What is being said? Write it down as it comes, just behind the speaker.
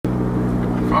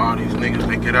For all these niggas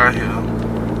that get out here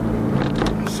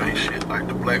and say shit like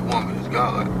the black woman is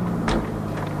God.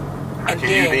 How can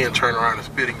you then turn around and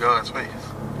spit in God's face?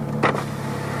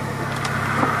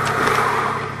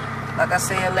 Like I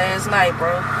said last night,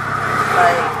 bro.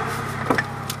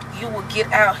 Like, you will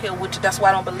get out here with you. That's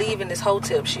why I don't believe in this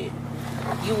hotel shit.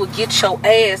 You will get your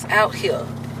ass out here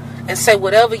and say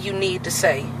whatever you need to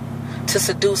say to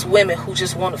seduce women who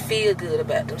just want to feel good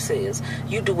about themselves.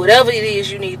 You do whatever it is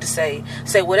you need to say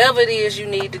whatever it is you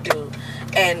need to do,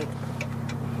 and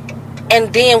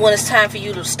then when it's time for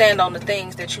you to stand on the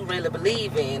things that you really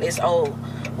believe in, it's oh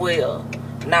well,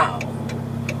 no.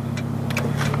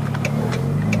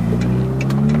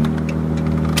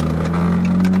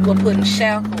 We're putting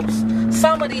shackles.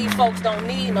 Some of these folks don't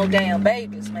need no damn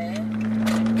babies,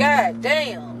 man. God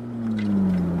damn.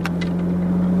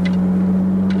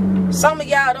 Some of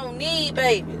y'all don't need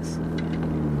babies.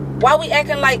 Why we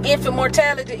acting like infant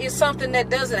mortality is something that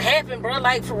doesn't happen, bro?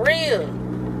 Like, for real.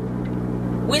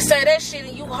 We say that shit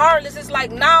and you heartless. It's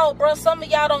like, no, bro. Some of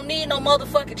y'all don't need no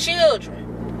motherfucking children.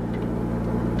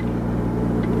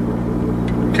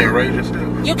 Can't raise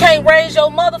yourself. You can't raise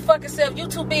your motherfucking self. You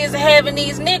too busy having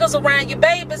these niggas around your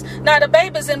babies. Now the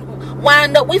babies and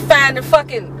wind up, we finding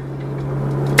fucking...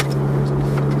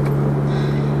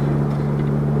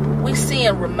 We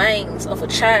seeing remains of a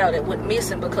child that went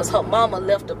missing because her mama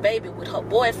left a baby with her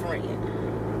boyfriend.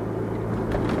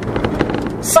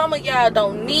 Some of y'all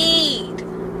don't need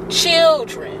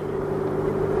children.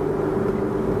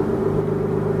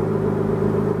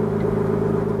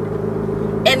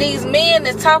 And these men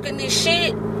that's talking this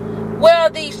shit, where are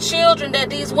these children that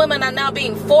these women are now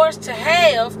being forced to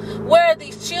have? Where are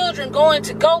these children going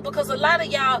to go? Because a lot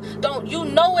of y'all don't, you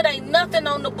know it ain't nothing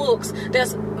on the books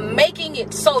that's making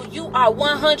it so you are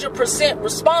 100%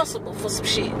 responsible for some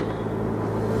shit.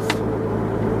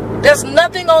 There's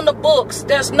nothing on the books.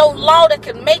 There's no law that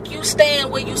can make you stand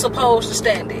where you supposed to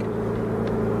stand at.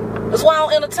 That's why I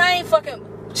don't entertain fucking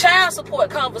child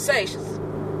support conversations.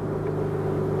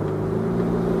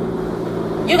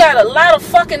 You got a lot of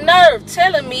fucking nerve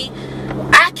telling me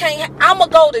I'ma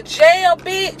go to jail,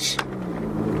 bitch.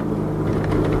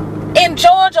 In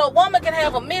Georgia, a woman can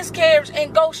have a miscarriage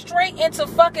and go straight into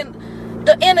fucking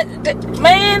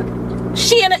man,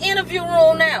 she in an interview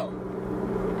room now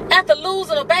after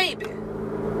losing a baby.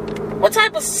 What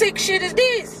type of sick shit is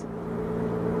this?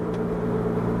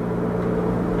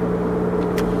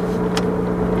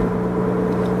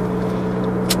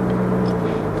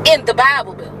 In the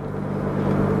Bible Belt.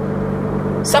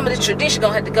 Some of the tradition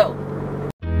gonna have to go.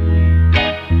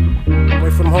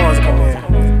 Wait for them horns to come in.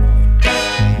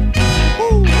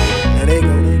 There they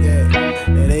go,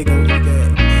 there they go,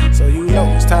 so you know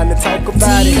it's time to talk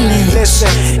about it. Listen,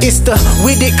 it's the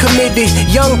with it committed,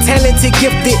 young, talented,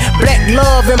 gifted, black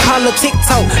love and politic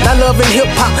talk. Not loving hip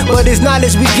hop, but it's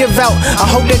knowledge we give out. I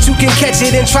hope that you can catch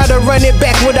it and try to run it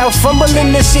back without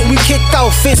fumbling the shit we kicked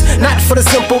off. It's not for the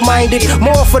simple-minded,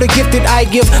 more for the gifted. I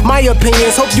give my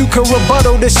opinions, hope you can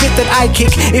rebuttal the shit that I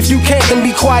kick. If you can't, then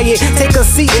be quiet. Take a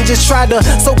seat and just try to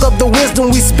soak up the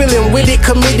wisdom we spilling. With it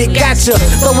committed, gotcha.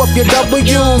 Throw up your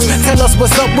W's, tell us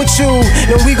what's up with you,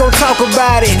 then we gon' talk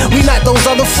about it. We not those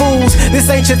other fools. This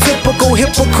ain't your typical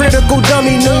hypocritical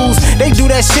dummy news. They do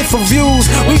that shit for views.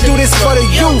 We do this for the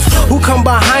youth who come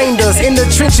behind us. In the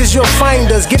trenches you'll find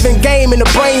us, giving game in the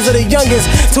brains of the youngest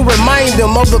to remind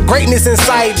them of the greatness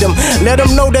inside them. Let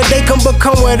them know that they can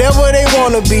become whatever they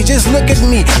wanna be. Just look at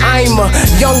me, I'm a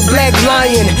young black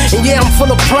lion, and yeah, I'm full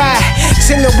of pride.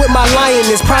 Chilling with my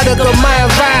lioness, product of my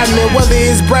environment. Whether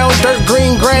it's brown dirt,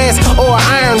 green grass, or an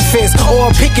iron fence, or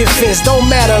a picket fence, don't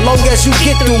matter, long as you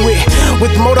get through it.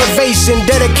 With motivation,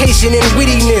 dedication, and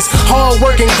wittiness, hard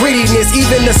work and grittiness,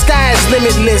 even the sky is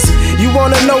limitless. You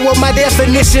wanna know what my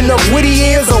definition of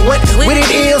witty is, or what wit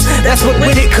it is? That's what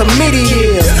With It Committee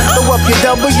is. Throw up your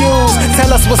W's,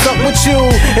 tell us what's up with you,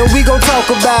 and we gon' talk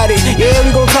about it. Yeah,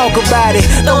 we gon' talk about it.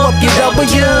 Throw up your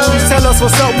W's, tell us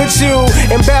what's up with you,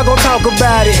 and Bear gon' talk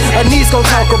about it. Anise gon'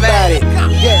 talk about it.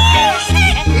 Yeah.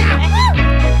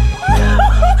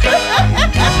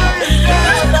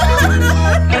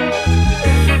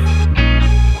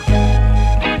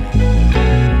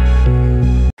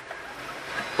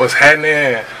 What's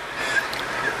happening?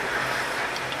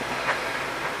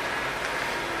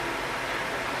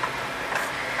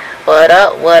 What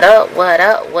up, what up, what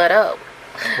up, what up?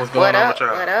 What's going on with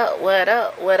y'all? What up, what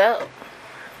up, what up?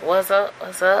 What's up,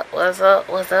 what's up, what's up,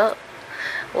 what's up?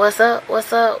 What's up,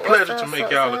 what's up, Pleasure to make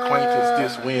y'all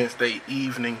acquaintance this Wednesday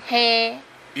evening. Hey.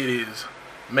 It is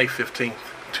May 15th,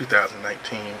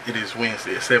 2019. It is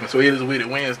Wednesday at 7, so it is With It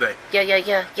Wednesday. Yeah.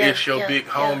 It's your big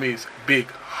homie's big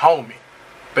homie.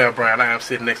 Bear Brown. I am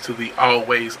sitting next to the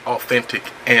always authentic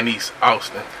Annice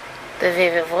Austin. The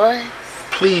vivid voice.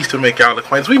 Pleased to make y'all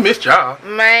acquaintance. We missed y'all.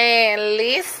 Man,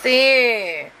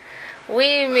 listen.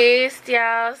 We missed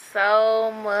y'all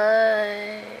so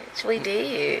much. We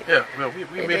did. Yeah, well, we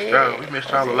missed y'all. We missed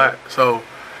y'all a lot. So,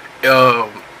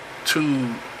 to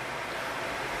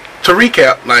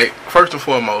recap, like, first and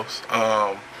foremost,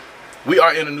 we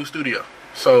are in a new studio.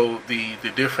 So the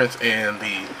difference in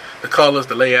the colors,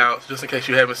 the layouts, just in case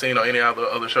you haven't seen on any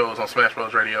other shows on Smash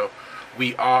Bros. Radio,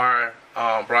 we are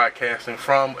broadcasting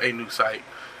from a new site.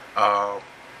 God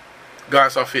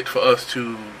saw fit for us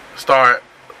to start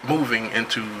moving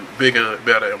into bigger,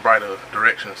 better, and brighter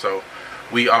direction. So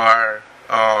we are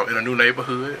in a new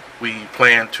neighborhood. We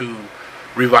plan to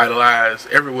revitalize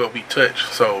everywhere we touch.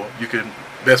 So you can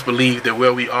best believe that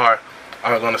where we are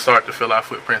going to start to fill our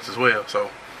footprints as well. So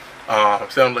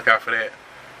stay on the lookout for that.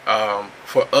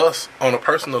 For us, on a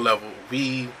personal level,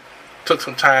 we took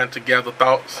some time to gather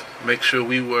thoughts, make sure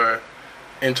we were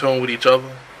in tune with each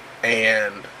other.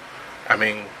 And, I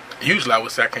mean, usually I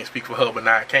would say I can't speak for her, but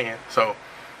now I can. So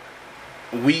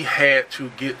we had to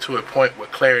get to a point where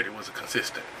clarity was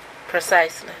consistent.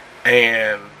 Precisely.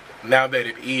 And now that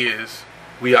it is,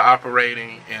 we are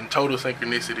operating in total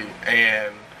synchronicity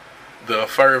and the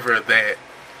fervor that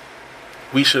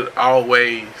we should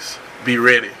always be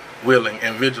ready, willing,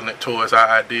 and vigilant towards our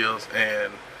ideals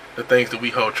and the things that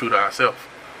we hold true to ourselves.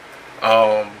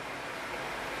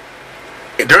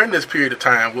 During this period of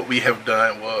time, what we have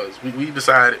done was we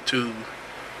decided to,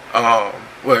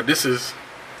 well, this is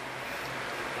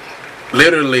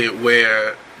literally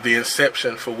where the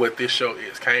inception for what this show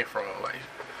is came from. Like,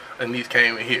 Annice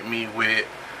came and hit me with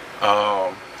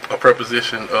a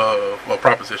proposition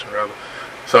rather.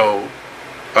 So,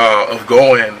 of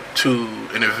going to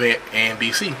an event in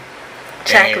DC.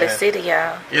 Chocolate City,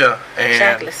 y'all. Yeah, and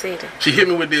Chocolate City. She hit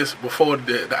me with this before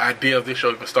the idea of this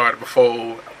show even started,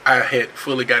 before I had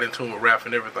fully got into it with Ralph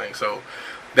and everything. So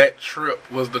that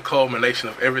trip was the culmination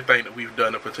of everything that we've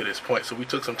done up until this point. So we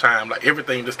took some time, like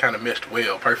everything just kind of meshed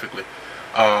well, perfectly.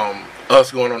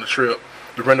 Us going on the trip,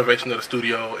 the renovation of the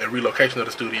studio and relocation of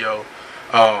the studio,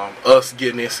 us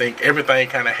getting in sync, everything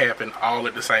kind of happened all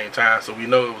at the same time. So we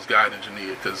know it was God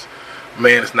engineered, because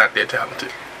man is not that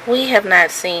talented. We have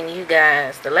not seen you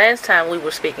guys. The last time we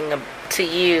were speaking to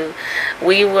you,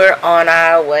 we were on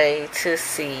our way to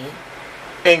see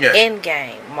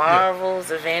Endgame. Marvel's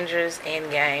Avengers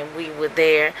Endgame. We were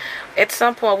there. At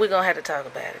some point, we're going to have to talk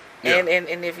about it. Yeah.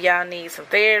 And if y'all need some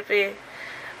therapy,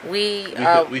 we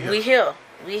here.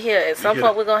 At some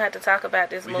point, we're going to have to talk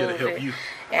about this movie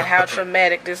and how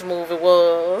traumatic this movie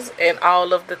was and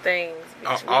all of the things.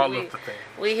 All of the things.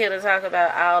 We here to talk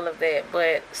about all of that.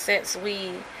 But since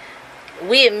we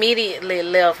immediately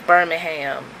left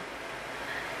Birmingham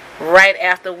right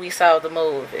after we saw the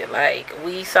movie. Like,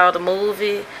 we saw the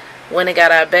movie, went and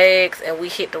got our bags, and we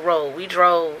hit the road. We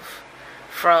drove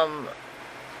from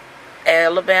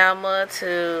Alabama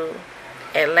to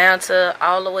Atlanta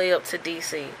all the way up to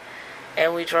DC.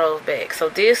 And we drove back. So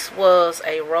this was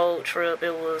a road trip.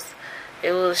 It was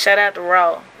shout out to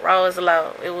Raw. Raw is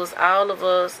allowed. It was all of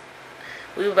us.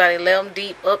 We were about 11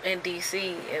 deep up in DC,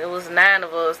 and it was 9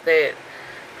 of us that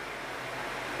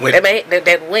went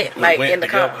in the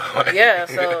car. Yeah,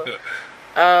 so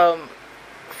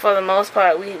for the most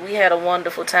part, we had a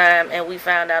wonderful time, and we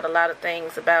found out a lot of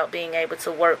things about being able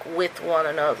to work with one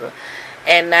another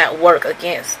and not work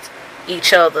against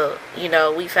each other. You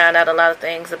know, we found out a lot of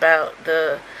things about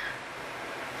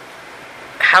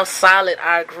how solid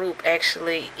our group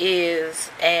actually is,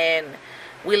 and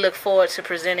we look forward to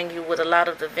presenting you with a lot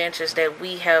of the ventures that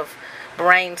we have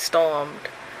brainstormed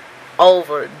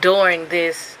over during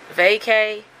this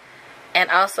vacay, and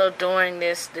also during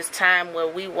this time where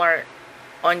we weren't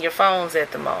on your phones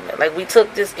at the moment. Like, we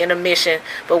took this intermission,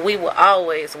 but we were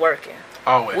always working.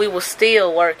 Always. We were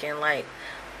still working. Like,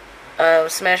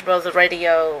 Smash Bros.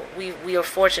 Radio, we are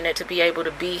fortunate to be able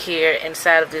to be here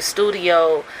inside of this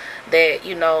studio that,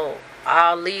 you know,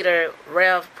 our leader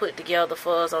Ralph put together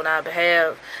for us on our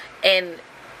behalf, and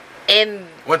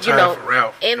one time, you know, for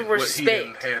Ralph, in respect, what he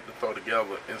didn't have to throw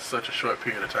together in such a short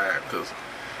period of time, because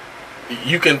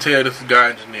you can tell this is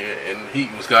God engineered and he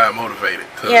was God motivated.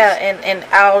 Yeah, and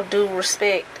all due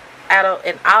respect,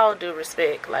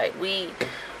 like we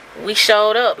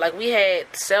showed up. Like, we had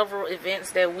several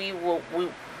events that we were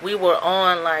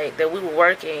on, like, that we were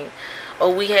working,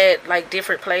 or we had like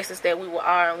different places that we were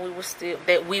at,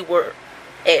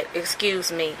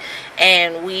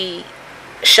 and we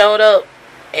showed up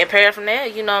and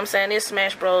paraphernalia, you know what I'm saying? It's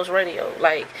Smash Bros. Radio.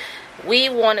 Like, we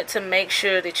wanted to make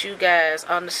sure that you guys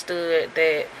understood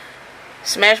that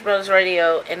Smash Brothers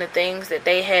Radio and the things that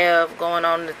they have going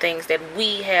on, the things that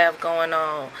we have going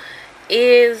on,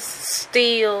 is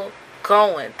still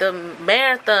going. The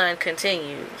marathon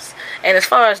continues. And as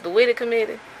far as the Witty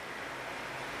Committee,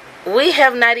 we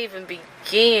have not even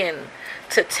begun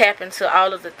to tap into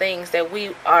all of the things that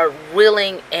we are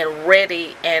willing and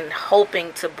ready and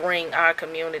hoping to bring our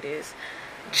communities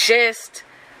just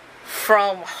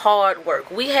from hard work.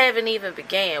 We haven't even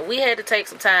began. We had to take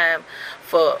some time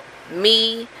for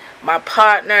me, my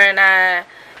partner and I,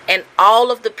 and all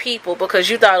of the people, because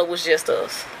you thought it was just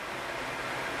us.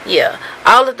 Yeah,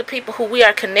 all of the people who we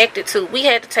are connected to, we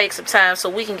had to take some time so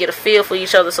we can get a feel for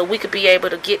each other, so we could be able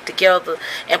to get together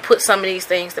and put some of these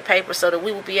things to paper so that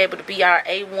we will be able to be our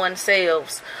A1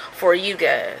 selves for you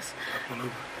guys.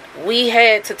 We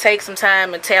had to take some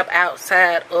time and tap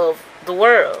outside of the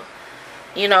world.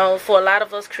 You know, for a lot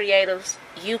of us creatives,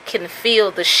 you can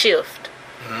feel the shift.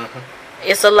 Mm-hmm.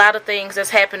 It's a lot of things that's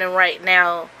happening right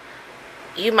now.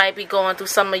 You might be going through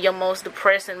some of your most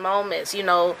depressing moments. You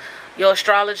know, your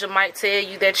astrologer might tell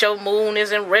you that your moon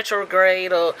is in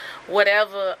retrograde or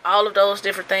whatever, all of those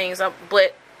different things.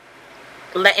 But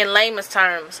in layman's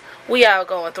terms, we all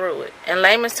going through it. In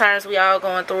layman's terms, we all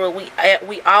going through it.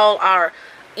 We all are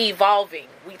evolving.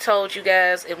 We told you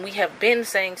guys, and we have been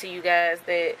saying to you guys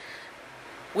that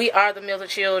we are the Miller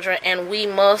children, and we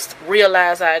must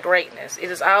realize our greatness. It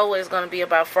is always going to be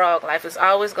about frog life. It's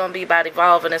always going to be about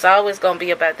evolving. It's always going to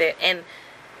be about that. And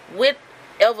with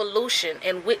evolution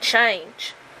and with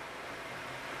change,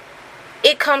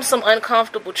 it comes some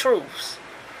uncomfortable truths.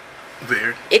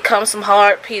 There. It comes some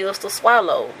hard pills to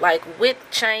swallow. Like, with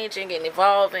changing and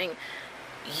evolving,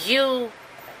 you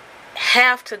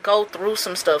have to go through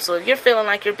some stuff. So if you're feeling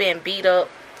like you're being beat up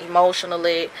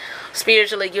emotionally,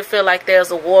 spiritually, you feel like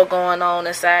there's a war going on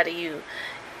inside of you,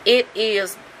 it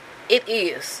is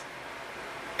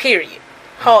period,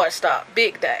 hard stop,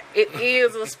 big dot. It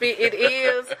is a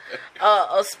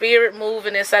spirit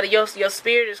moving inside of your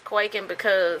spirit is quaking,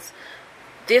 because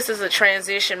this is a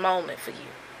transition moment for you.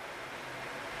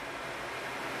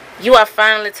 You are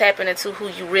finally tapping into who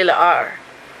you really are.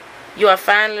 You are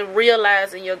finally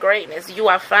realizing your greatness. You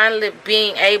are finally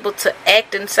being able to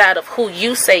act inside of who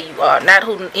you say you are, not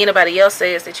who anybody else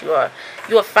says that you are.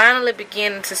 You are finally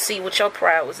beginning to see what your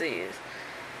prowess is.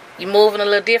 You're moving a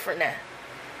little different now.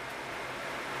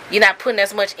 You're not putting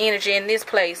as much energy in this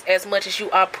place as much as you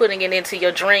are putting it into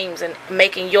your dreams and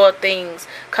making your things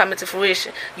come into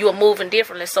fruition. You are moving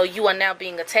differently, so you are now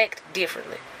being attacked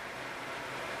differently.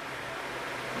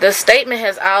 The statement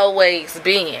has always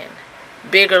been,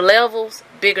 bigger levels,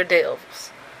 bigger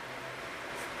devils.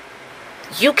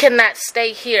 You cannot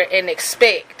stay here and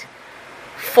expect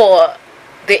for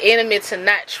the enemy to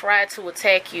not try to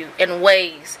attack you in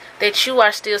ways that you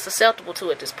are still susceptible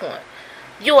to at this point.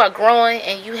 You are growing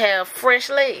and you have fresh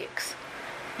legs.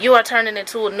 You are turning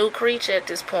into a new creature at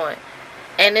this point.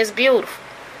 And it's beautiful.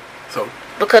 So,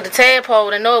 because the tadpole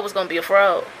didn't know it was going to be a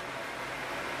frog.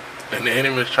 And the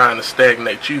enemy is trying to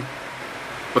stagnate you,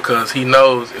 because he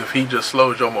knows if he just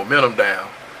slows your momentum down,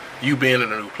 you being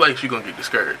in a new place, you're going to get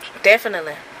discouraged.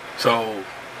 Definitely. So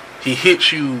he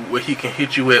hits you where he can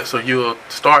hit you at, so you'll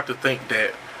start to think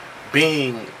that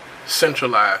being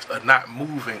centralized or not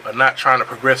moving or not trying to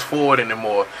progress forward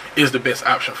anymore is the best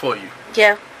option for you.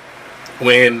 Yeah.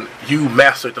 When you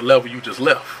mastered the level you just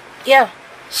left. Yeah.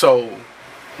 So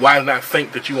why not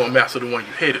think that you won't master the one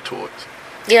you headed towards?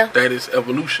 Yeah. That is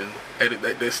evolution.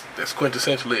 That's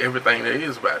quintessentially everything there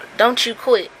is about it. Don't you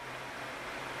quit.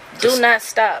 Do not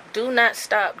stop. Do not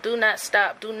stop. Do not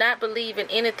stop. Do not believe in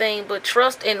anything but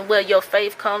trust in where your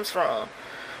faith comes from.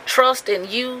 Trust in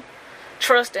you.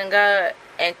 Trust in God.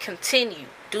 And continue.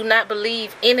 Do not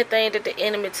believe anything that the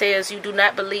enemy tells you. Do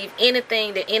not believe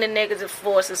anything that any negative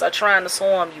forces are trying to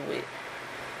swarm you with.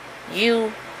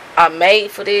 You are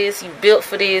made for this. You built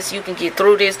for this. You can get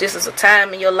through this. This is a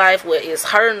time in your life where it's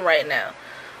hurting right now.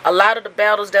 A lot of the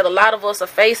battles that a lot of us are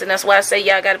facing, that's why I say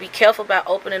y'all got to be careful about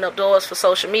opening up doors for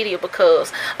social media,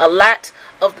 because a lot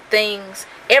of the things,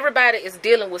 everybody is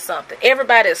dealing with something.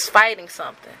 Everybody is fighting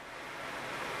something.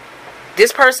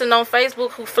 This person on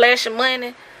Facebook who flashing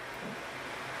money,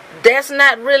 that's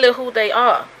not really who they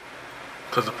are.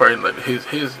 Because the person, like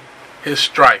his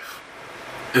strife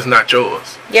is not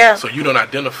yours. Yeah. So you don't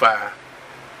identify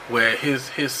where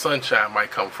his sunshine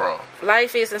might come from.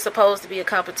 Life isn't supposed to be a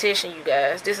competition, you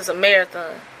guys. This is a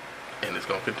marathon. And it's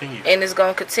going to continue. And it's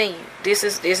going to continue.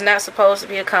 It's not supposed to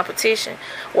be a competition.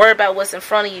 Worry about what's in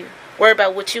front of you. Worry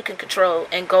about what you can control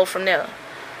and go from there.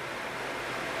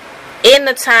 In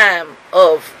this time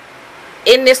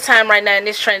right now, in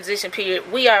this transition period,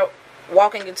 we are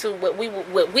walking into what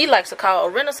we like to call a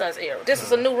Renaissance era. This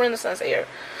is a new Renaissance era.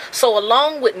 So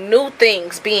along with new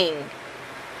things being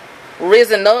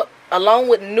risen up, along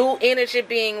with new energy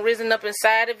being risen up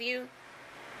inside of you,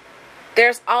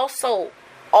 there's also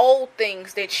old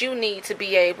things that you need to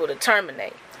be able to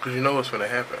terminate. Because you know what's going to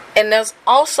happen. And there's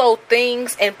also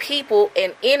things and people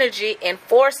and energy and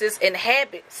forces and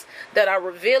habits that are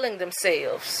revealing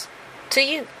themselves to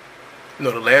you. You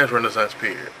know, the last Renaissance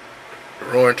period, the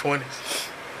roaring 20s,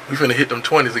 we finna hit them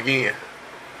 20s again.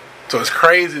 So it's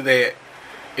crazy that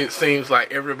it seems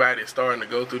like everybody is starting to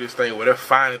go through this thing where they're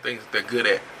finding things that they're good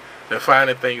at. They're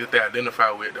finding things that they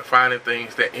identify with. They're finding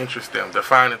things that interest them. They're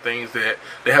finding things that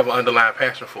they have an underlying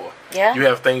passion for. Yeah. You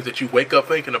have things that you wake up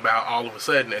thinking about all of a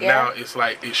sudden, and Yeah. now it's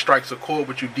like it strikes a chord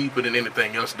with you deeper than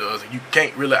anything else does, and you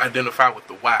can't really identify with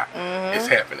the why it's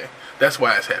happening. That's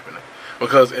why it's happening.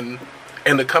 Because in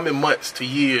the coming months to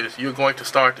years, you're going to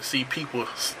start to see people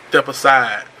step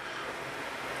aside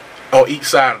on each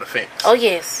side of the fence. Oh,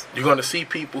 yes. You're going to see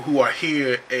people who are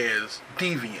here as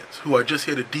deviants, who are just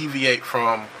here to deviate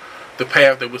from the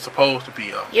path that we're supposed to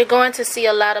be on. You're going to see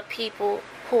a lot of people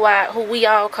who we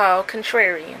all call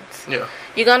contrarians. Yeah.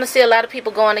 You're going to see a lot of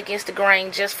people going against the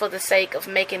grain just for the sake of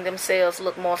making themselves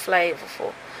look more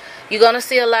flavorful. You're going to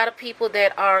see a lot of people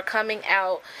that are coming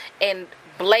out and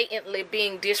blatantly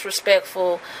being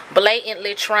disrespectful,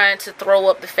 blatantly trying to throw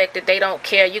up the fact that they don't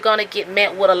care. You're going to get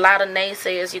met with a lot of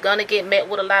naysayers. You're going to get met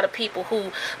with a lot of people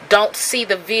who don't see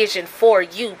the vision for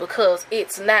you because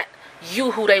it's not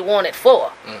you who they want it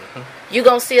for. You're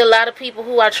going to see a lot of people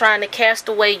who are trying to cast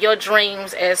away your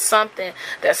dreams as something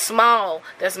that's small,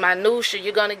 that's minutia.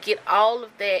 You're going to get all of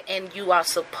that, and you are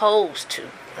supposed to.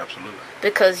 Absolutely.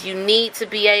 Because you need to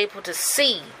be able to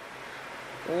see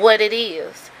what it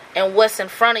is and what's in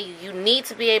front of you. You need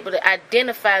to be able to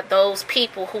identify those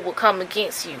people who will come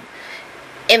against you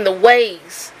in the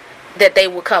ways that they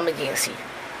will come against you.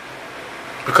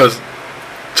 Because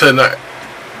tonight,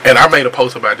 and I made a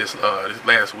post about this this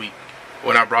last week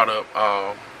when I brought up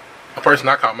a person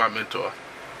I call my mentor,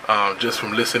 just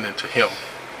from listening to him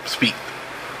speak,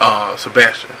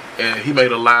 Sebastian, and he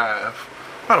made a live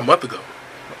about a month ago.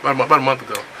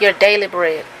 Your daily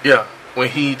bread. Yeah, when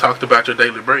he talked about your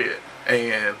daily bread,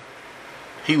 and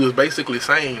he was basically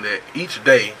saying that each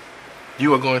day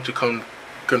you are going to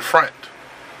confront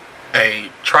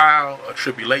a trial, a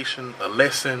tribulation, a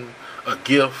lesson, a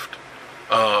gift,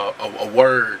 a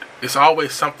word. It's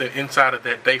always something inside of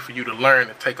that day for you to learn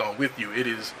and take on with you. It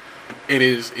is,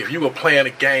 if you were playing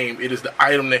a game, it is the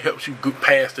item that helps you get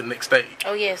past the next stage.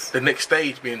 Oh, yes. The next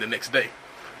stage being the next day.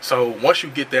 So once you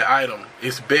get that item,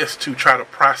 it's best to try to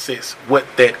process what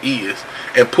that is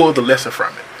and pull the lesson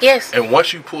from it. Yes. And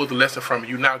once you pull the lesson from it,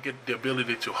 you now get the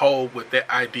ability to hold what that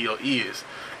ideal is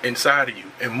inside of you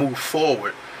and move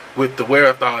forward with the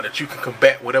wherewithal that you can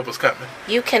combat whatever's coming.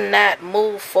 You cannot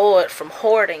move forward from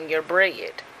hoarding your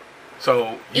bread.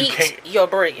 So you Eat your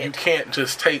bread. You can't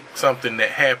just take something that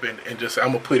happened and just say,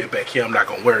 I'm going to put it back here. I'm not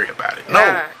going to worry about it.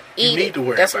 No, you need to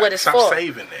worry That's about what it. it's Stop for.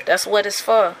 saving that. That's what it's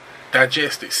for.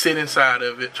 Digest it. Sit inside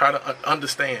of it. Try to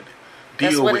understand it.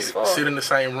 Deal with it. Sit in the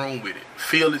same room with it.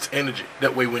 Feel its energy.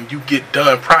 That way when you get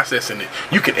done processing it,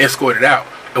 you can escort it out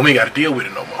and we ain't got to deal with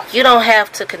it no more. You don't have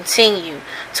to continue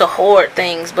to hoard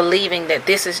things believing that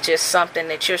this is just something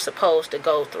that you're supposed to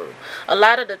go through. A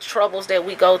lot of the troubles that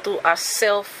we go through are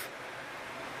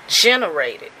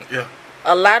self-generated. Yeah.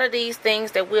 A lot of these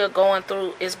things that we're going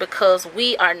through is because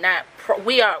we are not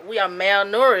we are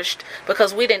malnourished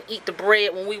because we didn't eat the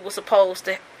bread when we were supposed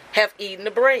to have eaten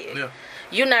the bread. Yeah.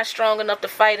 You're not strong enough to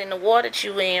fight in the war that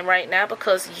you're in right now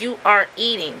because you aren't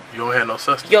eating. You don't have no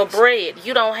sustenance. Your bread.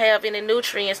 You don't have any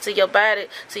nutrients to your body,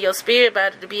 to your spirit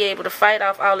body to be able to fight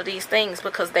off all of these things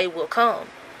because they will come.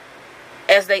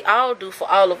 As they all do for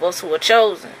all of us who are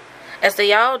chosen. As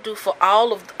they all do for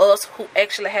all of us who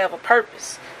actually have a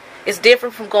purpose. It's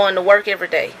different from going to work every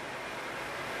day.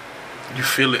 You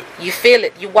feel it. You feel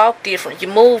it. You walk different. You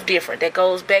move different. That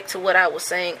goes back to what I was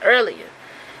saying earlier.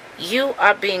 You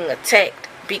are being attacked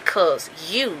because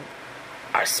you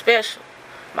are special.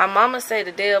 My mama say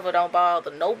the devil don't bother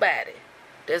nobody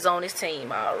that's on his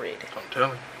team already. I'm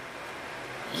telling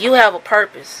you. You have a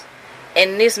purpose.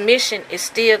 And this mission is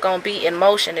still going to be in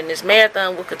motion. And this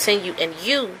marathon will continue. And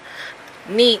you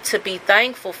need to be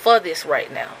thankful for this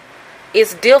right now.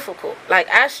 It's difficult. Like,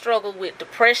 I struggle with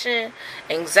depression,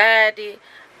 anxiety.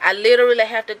 I literally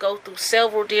have to go through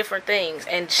several different things.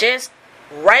 And just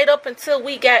right up until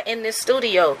we got in this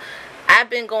studio, I've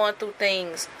been going through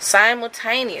things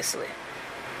simultaneously.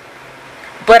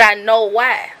 But I know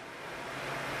why.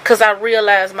 Because I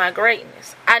realize my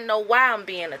greatness. I know why I'm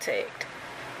being attacked.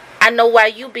 I know why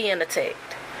you being attacked.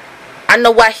 I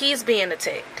know why he's being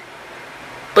attacked.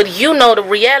 But you know the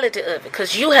reality of it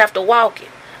because you have to walk it.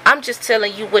 I'm just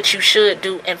telling you what you should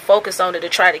do and focus on it to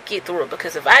try to get through it.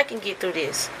 Because if I can get through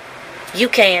this, you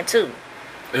can too.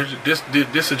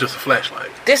 This is just a flashlight.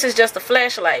 This is just a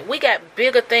flashlight. We got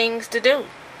bigger things to do.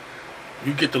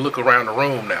 You get to look around the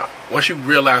room now. Once you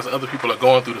realize other people are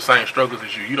going through the same struggles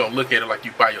as you, you don't look at it like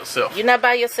you by yourself. You're not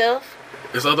by yourself.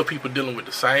 There's other people dealing with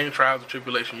the same trials and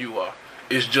tribulation you are.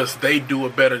 It's just they do a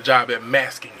better job at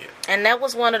masking it. And that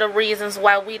was one of the reasons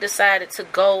why we decided to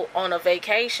go on a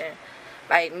vacation.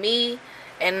 Like me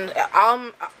and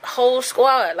our whole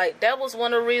squad. Like that was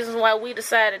one of the reasons why we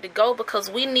decided to go,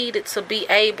 because we needed to be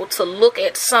able to look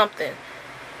at something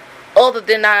other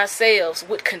than ourselves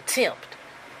with contempt.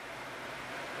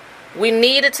 We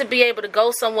needed to be able to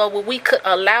go somewhere where we could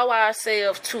allow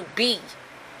ourselves to be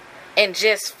and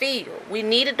just feel. We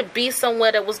needed to be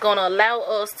somewhere that was going to allow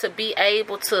us to be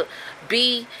able to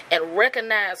be and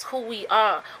recognize who we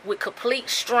are with complete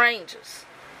strangers.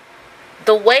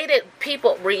 The way that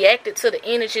people reacted to the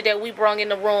energy that we brought in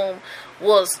the room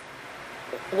was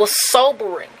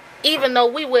sobering. Even though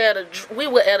we were at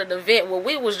an event where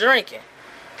we was drinking.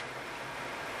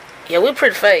 Yeah, we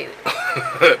pretty faded.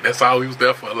 That's all we was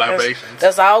there for, libations.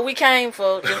 That's all we came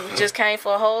for. We just came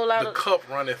for a whole lot of... The cup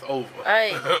runneth over.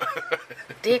 Hey.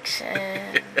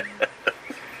 Diction.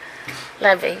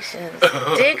 Libations.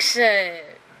 Diction.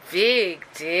 Big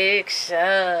diction.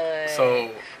 So,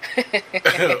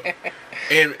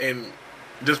 and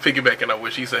just piggybacking on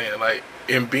what she's saying, like,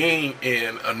 in being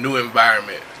in a new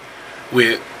environment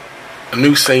with a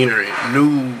new scenery,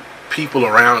 new people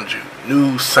around you,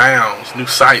 new sounds, new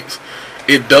sights,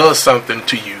 it does something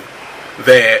to you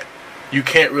that you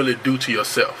can't really do to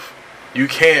yourself. You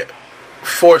can't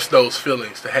force those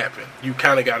feelings to happen. You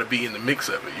kind of got to be in the mix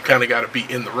of it. You kind of got to be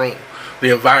in the room.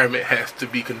 The environment has to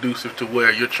be conducive to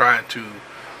where you're trying to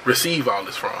receive all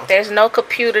this from. There's no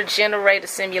computer generated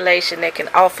simulation that can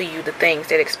offer you the things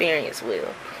that experience will.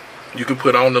 You can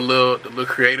put on the little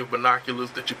creative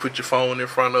binoculars that you put your phone in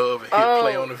front of and hit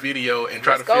play on the video and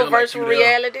try to feel like you're there. Virtual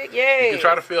reality, yeah. You can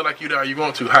try to feel like you're there, you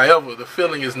want to. However, the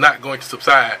feeling is not going to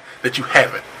subside that you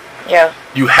haven't. Yeah.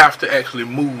 You have to actually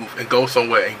move and go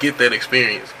somewhere and get that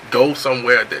experience. Go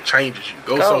somewhere that changes you.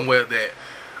 Go somewhere that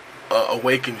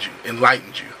awakens you,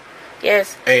 enlightens you.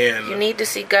 Yes. And you need to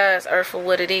see God's earth for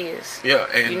what it is. Yeah.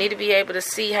 And you need to be able to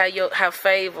see how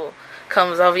favor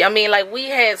comes over you. I mean, like, we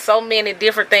had so many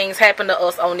different things happen to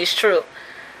us on this trip.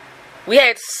 We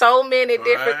had so many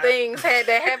different things that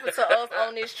happened to us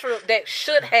on this trip that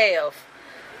should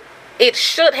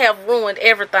have ruined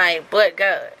everything but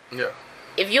God. Yeah.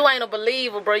 If you ain't a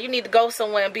believer, bro, you need to go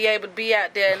somewhere and be able to be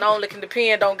out there and only can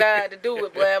depend on God to do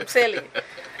it, boy. I'm telling you.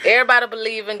 Everybody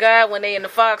believe in God when they in the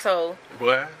foxhole.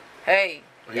 Boy. Hey,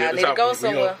 y'all need to go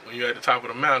somewhere. When you're at the top of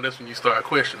the mountain, that's when you start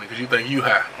questioning because you think you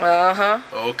high. Uh-huh.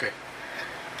 Oh, okay.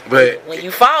 But when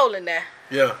you fall in there.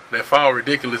 Yeah, that fall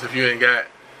ridiculous if you ain't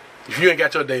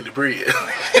got your daily bread.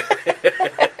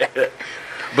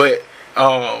 But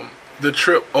the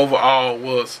trip overall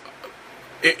was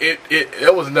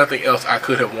there was nothing else I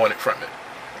could have wanted from it.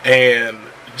 And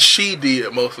she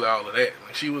did mostly all of that.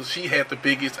 She had the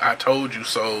biggest I told you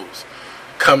so's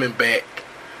coming back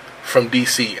from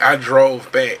DC. I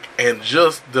drove back and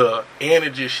just the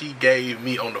energy she gave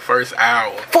me on the first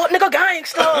hour. Fuck nigga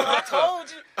gangsta. I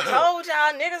told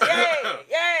y'all niggas,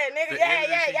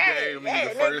 nigga, She gave me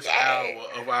the first hour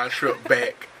of our trip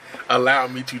back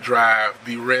allowed me to drive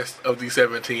the rest of the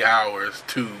 17 hours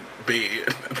to bed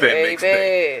that next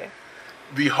day.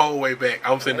 The whole way back,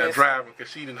 I'm sitting there driving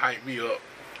because she didn't hype me up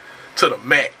to the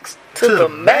max. To the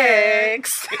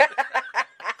max.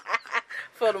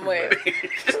 For the money.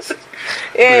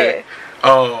 Yeah.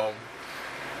 But,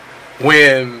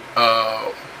 when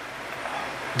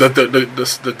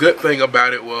the good thing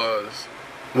about it was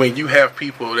when you have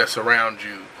people that surround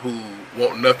you who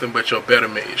want nothing but your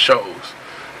betterment, it shows.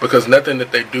 Because nothing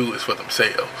that they do is for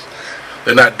themselves.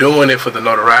 They're not doing it for the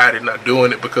notoriety. They're not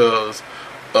doing it because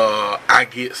I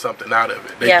get something out of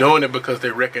it. They're doing it because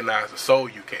they recognize the soul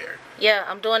you carry. Yeah,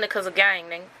 I'm doing it because of gang,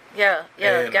 nigga. Yeah,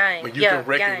 and gang. When you can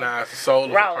recognize the soul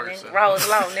of a person. Nigga. Raw is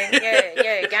law, nigga.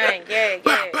 Yeah, gang.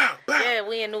 Yeah,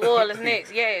 we in New Orleans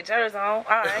next. Yeah, Jersey on. All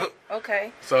right,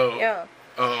 okay. So,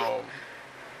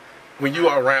 when you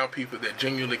are around people that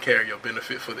genuinely carry your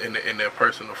benefit in their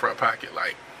personal front pocket,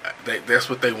 like, that's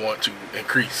what they want to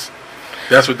increase.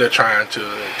 That's what they're trying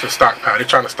to stockpile. They're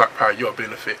trying to stockpile your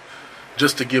benefit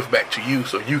just to give back to you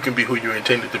so you can be who you're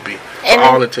intended to be for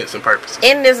all intents and purposes.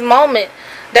 In this moment,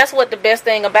 that's what the best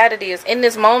thing about it is. In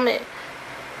this moment,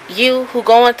 You who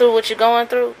going through what you're going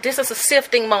through, this is a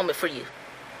sifting moment for you.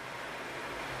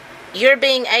 You're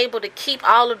being able to keep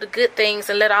all of the good things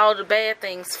and let all the bad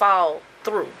things fall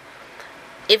through.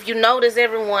 If you notice,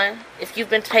 everyone, if you've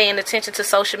been paying attention to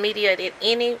social media at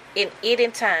any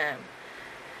time,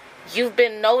 you've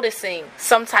been noticing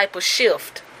some type of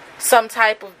shift, some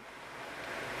type of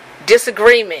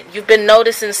disagreement. You've been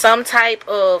noticing some type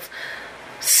of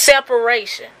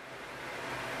separation.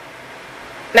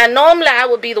 Now, normally I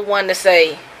would be the one to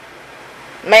say,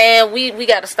 man, we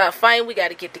got to stop fighting. We got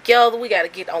to get together. We got to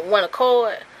get on one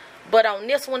accord. But on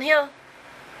this one here,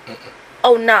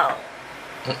 oh no.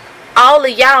 All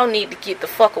of y'all need to get the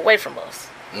fuck away from us.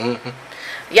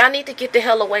 Y'all need to get the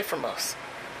hell away from us.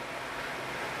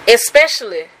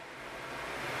 Especially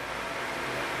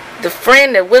the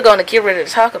friend that we're going to get ready to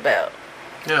talk about.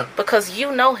 Yeah. Because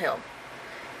you know him.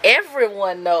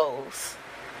 Everyone knows.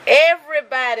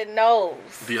 Everybody knows.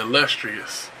 The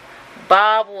illustrious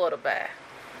Bob Waterby.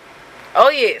 Oh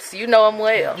yes, you know him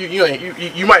well.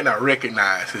 You might not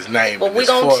recognize his name, but in we this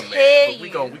gonna format, tell but we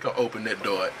you. gonna open that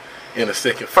door in a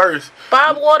second. First,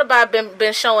 Bob Waterby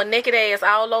been showing naked ass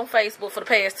all on Facebook for the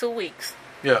past 2 weeks.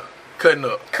 Yeah, cutting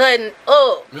up.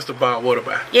 Mr. Bob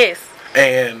Waterby. Yes.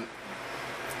 And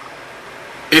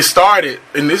it started,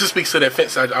 and this speaks to that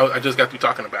fence I just got through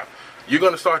talking about. You're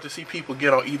going to start to see people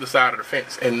get on either side of the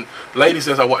fence. And ladies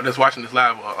that's watching this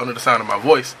live under the sound of my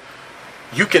voice,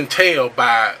 you can tell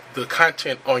by the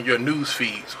content on your news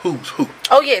feeds who's who.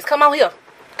 Oh yes, come on here.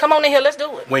 Come on in here, let's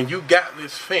do it. When you got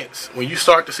this fence, when you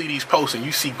start to see these posts and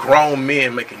you see grown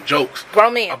men making jokes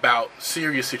about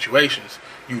serious situations,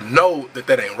 you know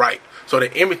that ain't right. So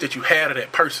the image that you had of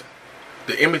that person,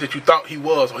 the image that you thought he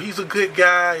was, he's a good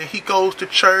guy and he goes to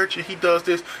church and he does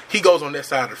this, he goes on that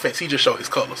side of the fence. He just show his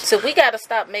colors. So we got to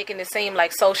stop making it seem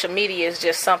like social media is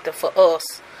just something for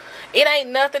us. It ain't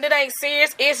nothing. It ain't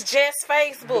serious. It's just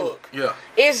Facebook. Yeah.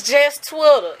 It's just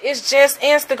Twitter. It's just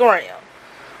Instagram.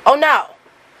 Oh no.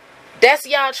 That's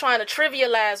y'all trying to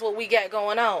trivialize what we got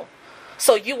going on.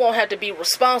 So you won't have to be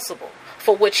responsible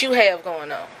for what you have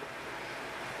going on.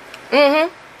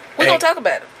 We're going to talk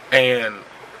about it. And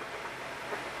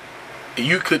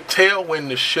you could tell when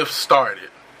the shift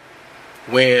started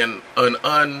when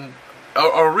a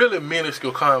really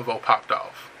minuscule convo popped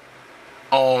off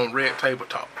on Red Table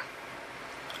Talk.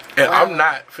 And wow. I'm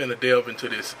not finna delve into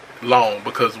this long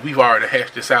because we've already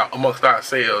hashed this out amongst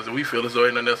ourselves and we feel as though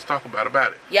ain't nothing else to talk about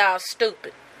it. Y'all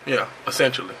stupid. Yeah,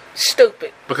 essentially.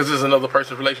 Stupid. Because this is another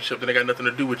person's relationship that ain't got nothing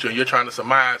to do with you and you're trying to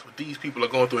surmise what these people are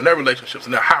going through in their relationships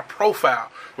and their high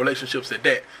profile relationships at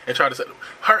that, and try to say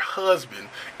her husband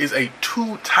is a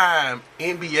 2-time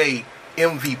NBA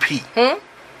MVP.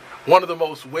 One of the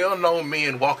most well-known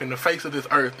men walking the face of this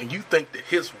earth, and you think that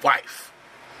his wife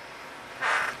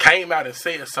came out and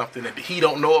said something that he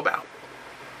don't know about?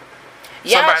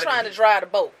 Y'all trying to drive the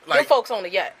boat. Them folks on the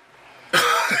yacht.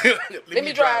 Let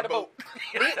me drive the boat.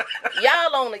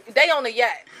 Y'all they on the yacht.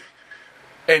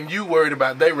 And you worried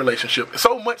about their relationship.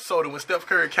 So much so that when Steph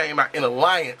Curry came out in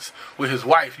alliance with his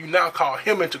wife, you now call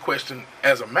him into question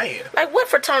as a man. Like, what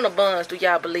fraternal bonds do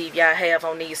y'all believe y'all have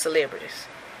on these celebrities?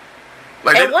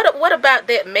 And what about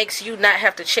that makes you not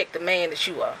have to check the man that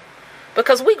you are?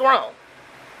 Because we grown.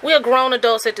 We are grown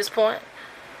adults at this point.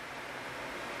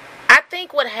 I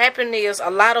think what happened is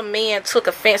a lot of men took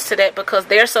offense to that because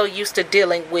they're so used to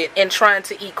dealing with and trying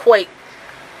to equate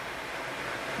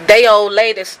they old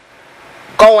ladies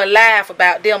going live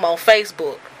about them on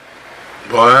Facebook.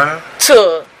 Boy.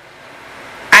 To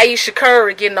Ayesha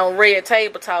Curry getting on Red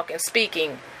Table Talk and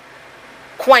speaking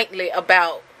quaintly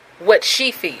about what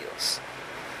she feels.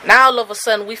 Now all of a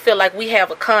sudden we feel like we have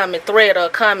a common thread or a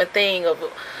common thing of,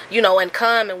 in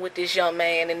common with this young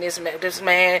man and this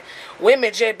man.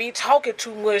 Women just be talking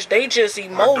too much. They just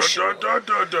emotional.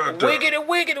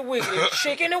 Wiggity,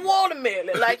 chicken and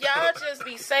watermelon. Like y'all just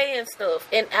be saying stuff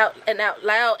and out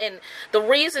loud. And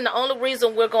the only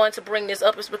reason we're going to bring this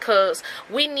up is because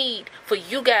we need for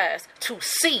you guys to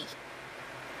see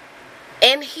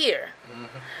and hear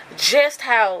just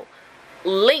how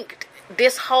linked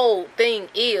this whole thing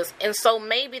is, and so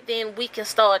maybe then we can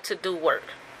start to do work.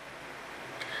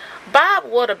 Bob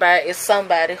Waterby is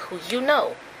somebody who you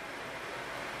know.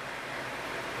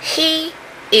 He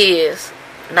is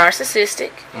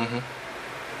narcissistic.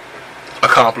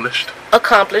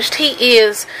 Accomplished. He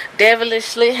is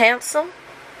devilishly handsome.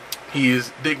 He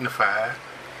is dignified.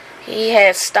 He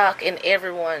has stock in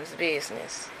everyone's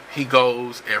business. He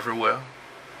goes everywhere.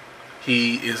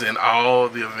 He is in all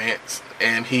the events,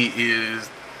 and he is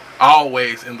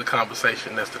always in the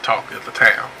conversation that's the talk of the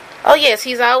town. Oh yes,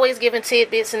 he's always giving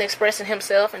tidbits and expressing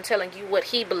himself and telling you what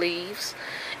he believes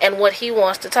and what he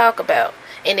wants to talk about.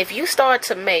 And if you start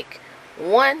to make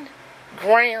 1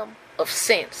 gram of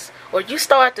sense, or you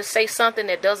start to say something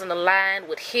that doesn't align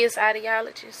with his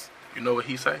ideologies, you know what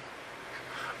he say?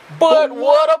 But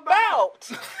what about?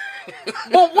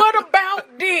 But what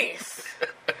about this?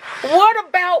 What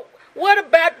about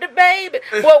the baby?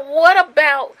 But what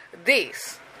about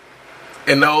this?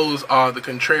 And those are the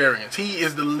contrarians. He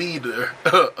is the leader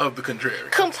of the contrarians.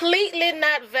 Completely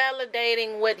not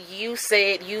validating what you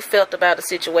said you felt about the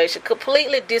situation.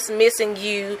 Completely dismissing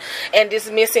you and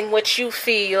dismissing what you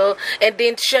feel. And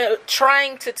then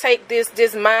trying to take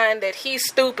this mind that he's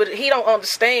stupid. He don't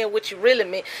understand what you really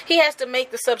meant. He has to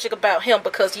make the subject about him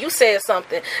because you said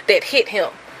something that hit him.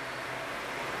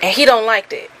 And he don't like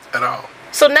that. At all.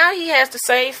 So now he has to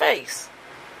save face.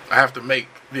 I have to make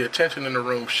the attention in the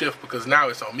room shift because now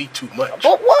it's on me too much.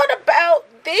 But what about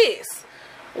this?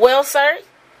 Well, sir,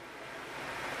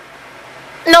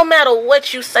 no matter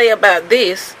what you say about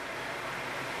this,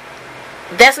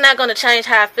 that's not going to change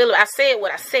how I feel. I said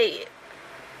what I said.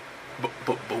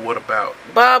 But what about?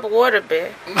 Bob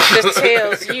Waterbear just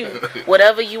tells you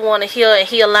whatever you want to hear, and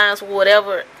he aligns with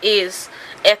whatever is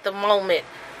at the moment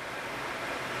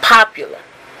popular.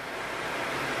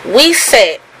 We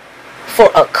sat for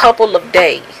a couple of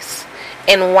days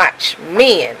and watch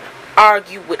men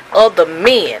argue with other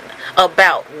men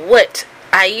about what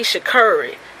Ayesha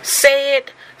Curry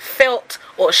said, felt,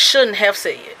 or shouldn't have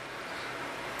said.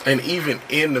 And even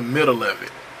in the middle of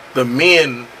it, the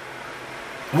men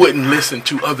wouldn't listen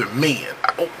to other men.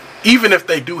 Even if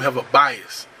they do have a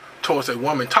bias towards a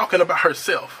woman talking about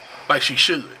herself like she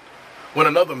should. When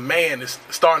another man is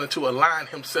starting to align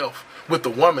himself with the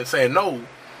woman saying, no,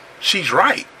 she's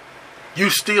right, you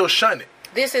still shun it.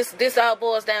 This all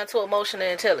boils down to emotional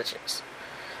intelligence.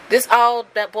 This all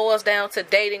that boils down to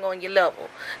dating on your level.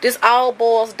 This all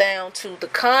boils down to the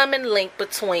common link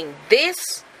between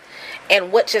this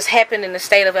and what just happened in the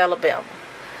state of Alabama.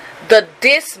 The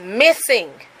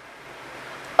dismissing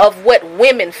of what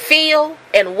women feel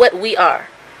and what we are.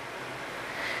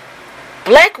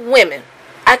 Black women,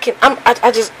 I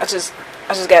just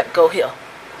got to go here.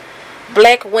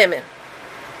 Black women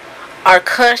are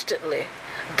constantly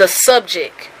the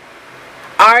subject.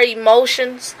 Our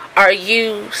emotions are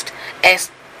used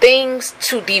as things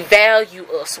to devalue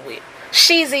us with.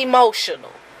 She's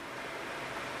emotional.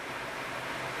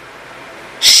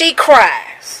 She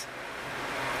cries.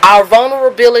 Our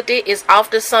vulnerability is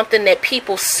often something that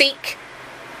people seek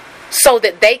so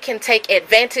that they can take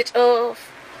advantage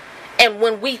of. And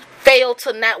when we fail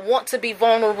to not want to be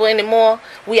vulnerable anymore,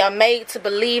 we are made to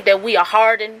believe that we are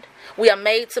hardened. We are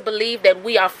made to believe that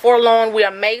we are forlorn. We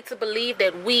are made to believe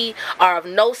that we are of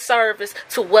no service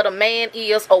to what a man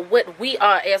is or what we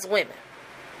are as women.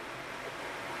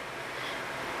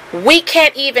 We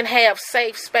can't even have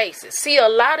safe spaces. See, a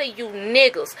lot of you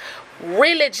niggas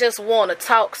really just want to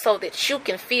talk so that you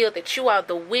can feel that you are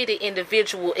the witty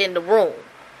individual in the room.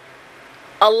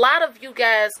 A lot of you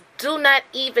guys do not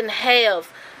even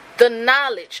have the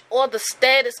knowledge or the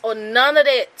status or none of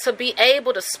that to be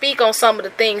able to speak on some of the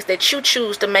things that you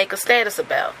choose to make a status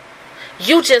about.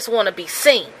 You just want to be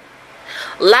seen.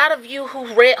 A lot of you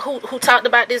who talked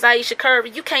about this Ayesha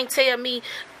Curry, you can't tell me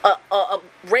a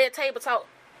Red Table Talk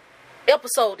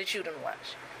episode that you didn't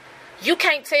watch. You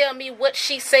can't tell me what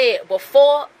she said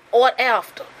before or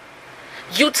after.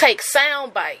 You take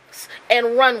sound bites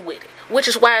and run with it, which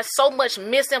is why there's so much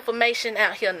misinformation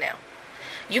out here now.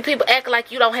 You people act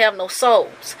like you don't have no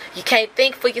souls. You can't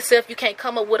think for yourself. You can't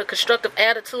come up with a constructive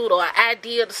attitude or an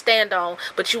idea to stand on,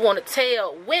 but you want to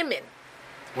tell women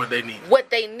what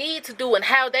they need to do and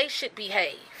how they should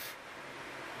behave.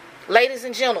 Ladies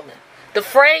and gentlemen, the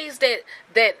phrase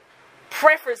that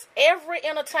prefaces every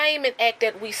entertainment act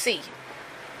that we see.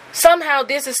 Somehow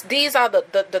these are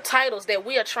the titles that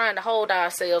we are trying to hold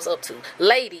ourselves up to.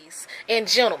 Ladies and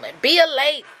gentlemen. Be a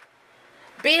lady.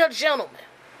 Be a gentleman.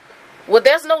 Well,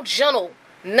 there's no gentle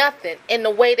nothing in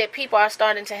the way that people are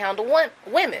starting to handle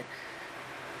women.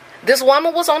 This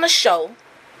woman was on a show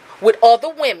with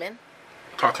other women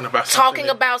talking about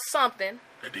something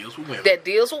that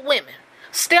deals with women.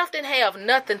 Steph didn't have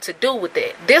nothing to do with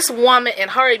that. This woman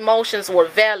and her emotions were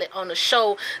valid on the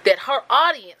show that her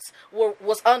audience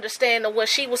was understanding where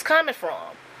she was coming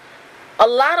from. A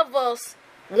lot of us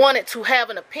wanted to have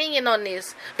an opinion on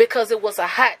this because it was a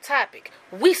hot topic.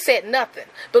 We said nothing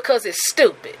because it's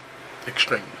stupid.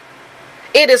 Extremely.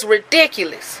 It is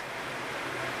ridiculous.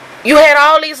 You had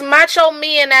all these macho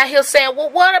men out here saying, well,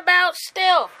 what about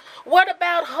Steph? What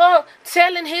about her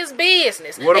telling his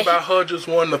business? What about her just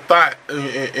wanting to fight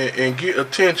and get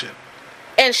attention?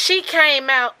 And she came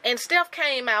out, and Steph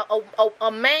came out, a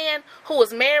man who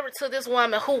was married to this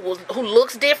woman who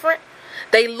looks different.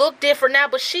 They look different now,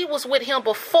 but she was with him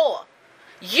before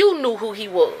you knew who he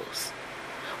was.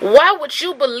 Why would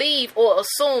you believe or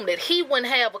assume that he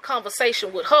wouldn't have a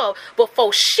conversation with her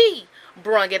before she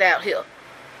brung it out here?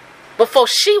 Before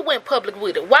she went public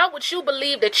with it? Why would you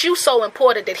believe that you so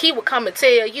important that he would come and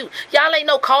tell you? Y'all ain't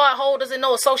no card holders and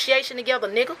no association together,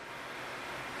 nigga.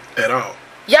 At all.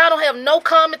 Y'all don't have no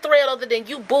common thread other than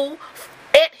you boo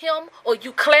at him or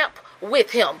you clap with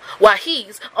him while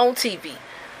he's on TV.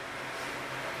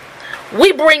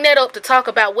 We bring that up to talk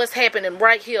about what's happening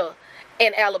right here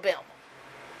in Alabama.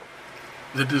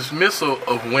 The dismissal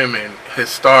of women has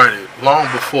started long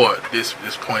before this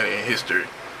point in history.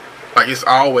 Like, it's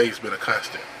always been a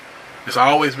constant. It's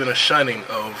always been a shunning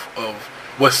of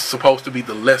what's supposed to be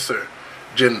the lesser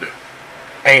gender.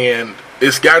 And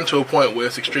it's gotten to a point where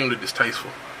it's extremely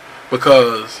distasteful.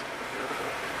 Because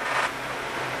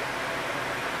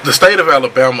the state of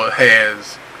Alabama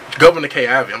has, Governor Kay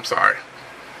Ivey,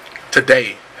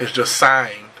 today has just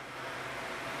signed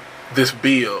this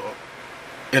bill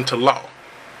into law,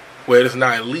 where it is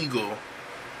now illegal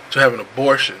to have an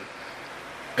abortion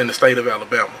in the state of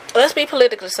Alabama. Let's be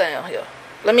politically sound here.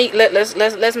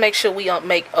 Let's make sure we don't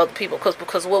make other people,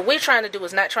 because what we're trying to do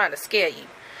is not trying to scare you.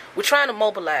 We're trying to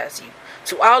mobilize you.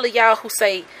 To all of y'all who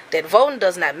say that voting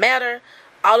does not matter,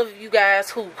 all of you guys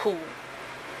who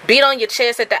beat on your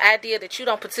chest at the idea that you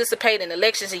don't participate in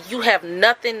elections and you have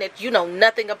nothing, that you know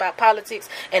nothing about politics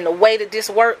and the way that this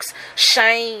works,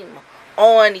 shame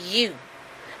on you.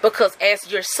 Because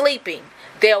as you're sleeping,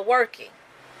 they're working.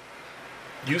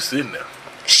 You sitting there.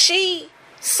 She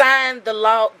signed the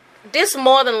law. This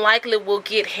more than likely will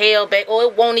get held back, or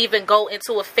it won't even go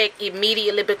into effect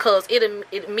immediately, because it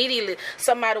immediately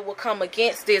somebody will come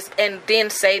against this and then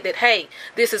say that, hey,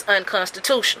 this is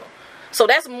unconstitutional. So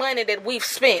that's money that we've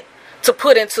spent to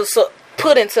put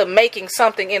into making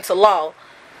something into law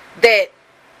that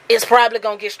is probably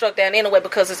going to get struck down anyway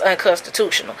because it's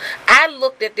unconstitutional. I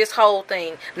looked at this whole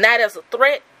thing not as a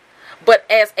threat, but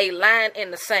as a line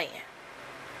in the sand.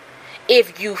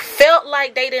 If you felt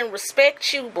like they didn't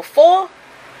respect you before,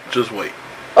 just wait.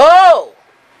 Oh.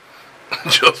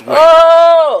 Just wait.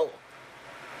 Oh,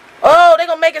 they're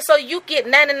going to make it so you get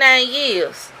 99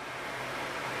 years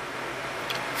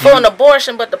for an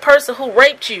abortion, but the person who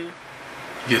raped you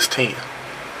gets 10.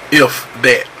 If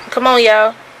that. Come on,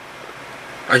 y'all.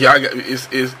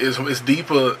 It's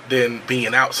deeper than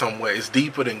being out somewhere. It's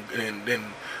deeper than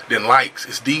likes.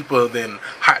 It's deeper than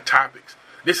hot topics.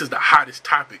 This is the hottest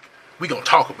topic we gonna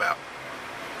talk about.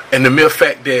 And the mere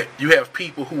fact that you have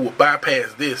people who will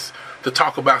bypass this to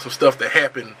talk about some stuff that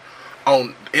happened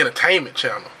on entertainment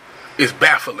channel is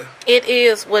baffling. It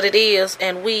is what it is,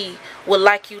 and we would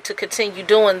like you to continue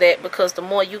doing that, because the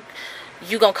more you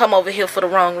gonna come over here for the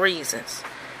wrong reasons.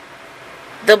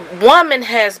 The woman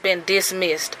has been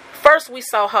dismissed. First we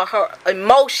saw her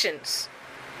emotions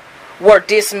were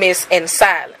dismissed in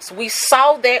silence. We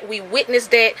saw that, we witnessed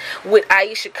that with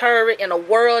Aisha Curry, in a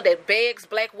world that begs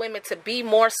black women to be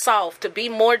more soft, to be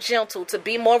more gentle, to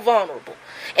be more vulnerable.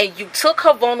 And you took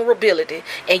her vulnerability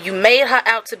and you made her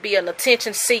out to be an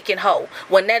attention-seeking hoe,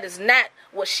 when that is not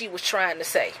what she was trying to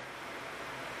say.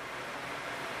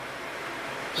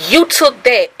 You took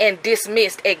that and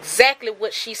dismissed exactly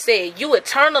what she said. You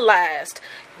internalized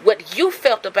what you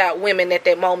felt about women at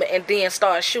that moment and then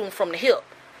started shooting from the hip.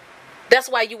 That's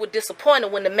why you were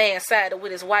disappointed when the man sided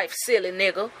with his wife, silly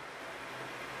nigga.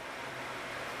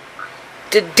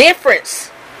 The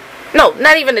difference, no,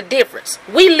 not even the difference.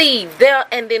 We leave there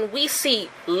and then we see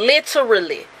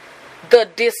literally the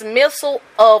dismissal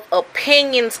of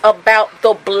opinions about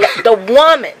the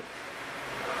woman.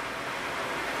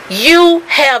 You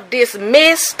have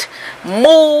dismissed,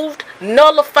 moved,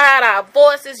 nullified our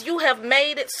voices. You have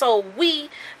made it so we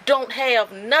don't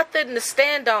have nothing to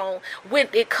stand on when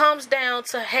it comes down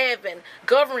to having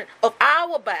government of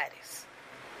our bodies.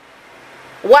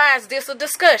 Why is this a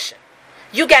discussion?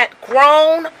 You got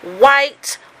grown,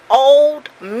 white, old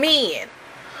men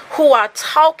who are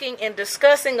talking and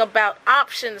discussing about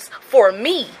options for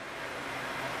me.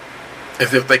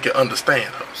 As if they can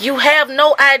understand her. You have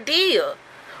no idea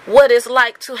what it's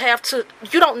like to have to,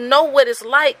 you don't know what it's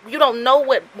like. You don't know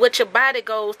what your body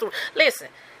goes through. Listen,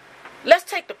 let's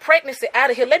take the pregnancy out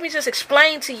of here. Let me just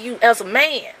explain to you as a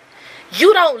man.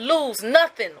 You don't lose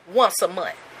nothing once a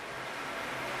month.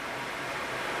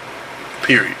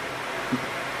 Period.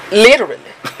 Literally.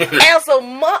 As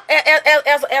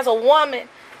a woman,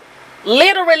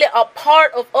 literally a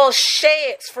part of us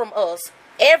sheds from us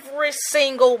every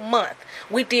single month.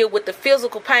 We deal with the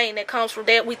physical pain that comes from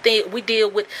that. We deal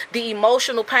with the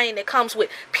emotional pain that comes with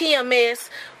PMS,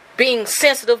 being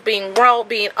sensitive, being raw,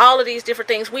 being all of these different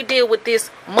things. We deal with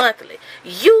this monthly.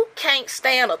 You can't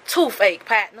stand a toothache,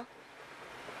 partner.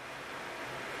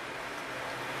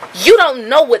 You don't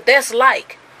know what that's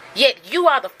like. Yet you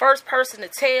are the first person to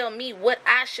tell me what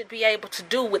I should be able to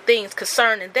do with things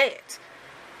concerning that.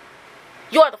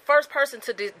 You are the first person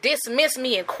to dismiss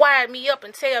me and quiet me up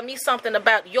and tell me something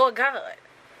about your God.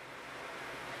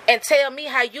 And tell me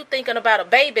how you thinking about a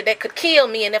baby that could kill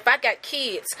me. And if I got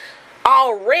kids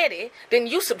already, then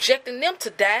you subjecting them to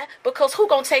die, because who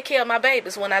gonna take care of my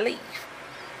babies when I leave?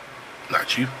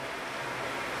 Not you.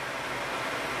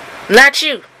 Not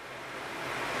you.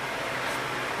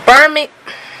 Birmingham,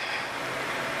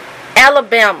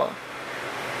 Alabama,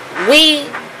 we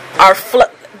are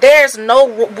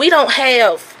we don't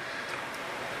have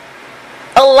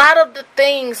a lot of the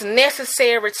things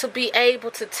necessary to be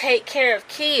able to take care of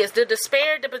kids. The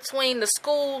disparity between the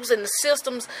schools and the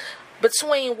systems,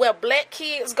 between where black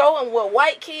kids go and where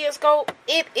white kids go,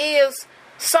 it is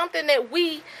something that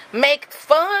we make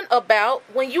fun about.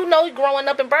 When you know, growing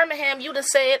up in Birmingham, you done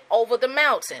said over the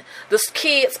mountain. The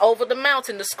kids over the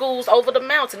mountain, the schools over the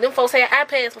mountain. Them folks had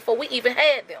iPads before we even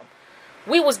had them.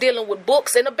 We was dealing with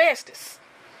books and asbestos.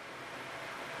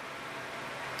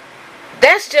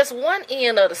 That's just one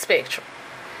end of the spectrum.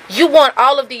 You want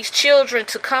all of these children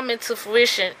to come into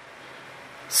fruition.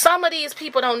 Some of these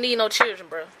people don't need no children,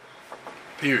 bro.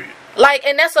 Period. Like,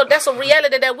 and that's a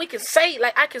reality that we can say.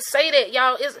 Like, I can say that,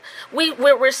 y'all.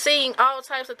 We're seeing all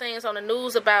types of things on the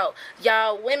news about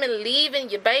y'all women leaving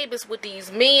your babies with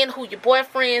these men who your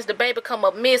boyfriends. The baby come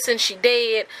up missing, she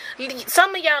dead.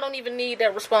 Some of y'all don't even need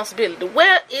that responsibility.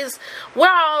 Where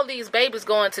are all these babies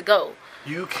going to go?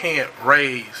 You can't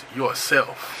raise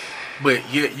yourself,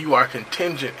 but yet you are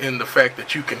contingent in the fact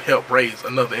that you can help raise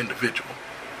another individual.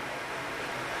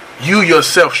 You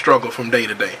yourself struggle from day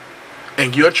to day.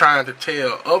 And you're trying to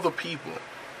tell other people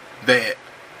that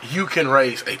you can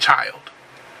raise a child,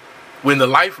 when the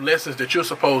life lessons that you're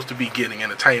supposed to be getting and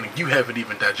attaining, you haven't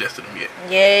even digested them yet.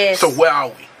 Yes. So where are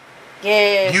we?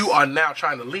 Yes. You are now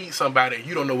trying to lead somebody and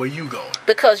you don't know where you're going.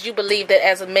 Because you believe that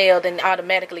as a male, then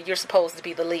automatically you're supposed to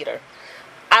be the leader.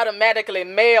 Automatically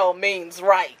male means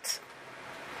right.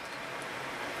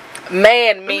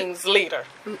 Man means leader.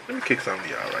 Let me kick something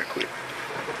to y'all right quick.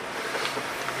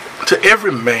 To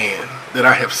every man that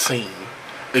I have seen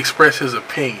express his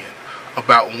opinion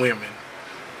about women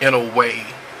in a way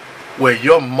where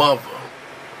your mother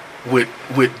would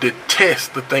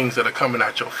detest the things that are coming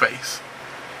out your face.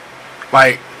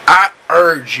 Like, I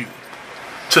urge you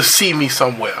to see me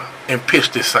somewhere and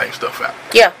pitch this same stuff out.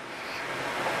 Yeah.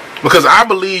 Because I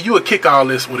believe you would kick all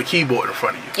this with a keyboard in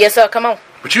front of you. Yes, sir. Come on.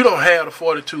 But you don't have the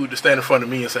fortitude to stand in front of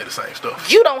me and say the same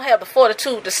stuff. You don't have the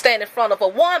fortitude to stand in front of a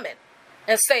woman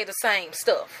and say the same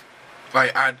stuff.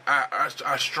 Like,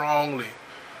 I strongly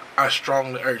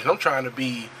urge. I'm not trying to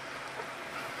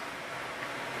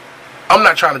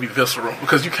be visceral,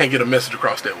 because you can't get a message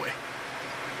across that way.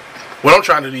 What I'm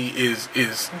trying to be is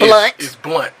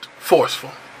blunt,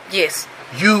 forceful. Yes.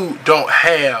 You don't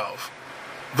have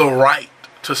the right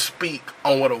to speak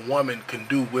on what a woman can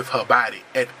do with her body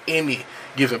at any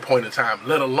given point in time,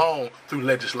 let alone through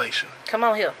legislation. Come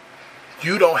on here.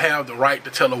 You don't have the right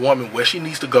to tell a woman where she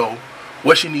needs to go,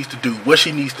 what she needs to do, what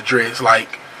she needs to dress,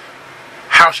 like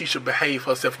how she should behave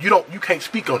herself. You can't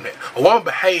speak on that. A woman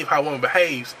behave how a woman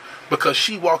behaves because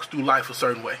she walks through life a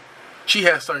certain way. She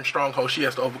has certain strongholds she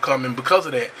has to overcome, and because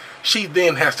of that, she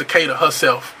then has to cater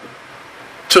herself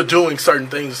to doing certain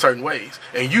things in certain ways.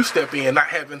 And you step in not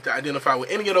having to identify with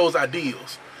any of those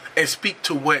ideals and speak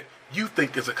to what you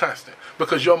think is a constant,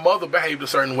 because your mother behaved a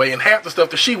certain way, and half the stuff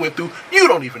that she went through you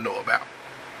don't even know about.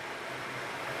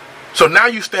 So now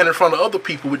you stand in front of other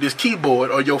people with this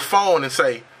keyboard or your phone and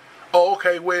say, oh,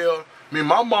 okay, well, my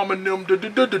mama and them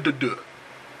da-da-da-da-da-da.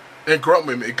 And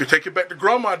grandma, it could take you back to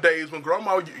grandma days when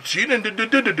grandma, she didn't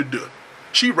da-da-da-da-da.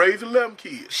 She raised 11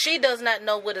 kids. She does not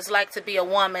know what it's like to be a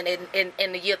woman in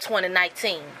the year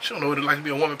 2019. She don't know what it's like to be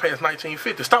a woman past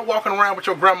 1950. Stop walking around with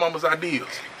your grandmama's ideals.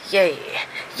 Yeah.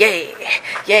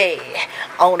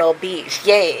 On a bitch.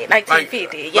 Yeah.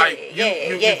 1950.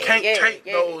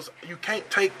 You can't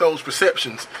take those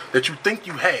perceptions that you think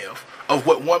you have of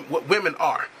what women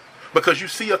are, because you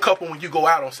see a couple when you go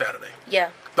out on Saturday. Yeah.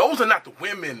 Those are not the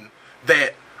women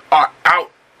that are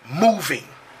out moving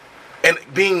and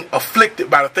being afflicted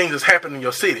by the things that's happening in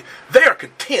your city. They are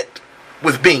content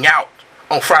with being out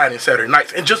on Friday and Saturday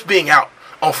nights, and just being out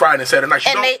on Friday and Saturday nights.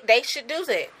 And they should do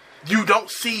that. You don't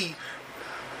see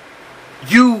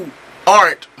you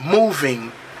aren't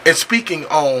moving and speaking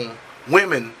on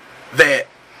women that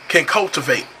can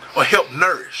cultivate or help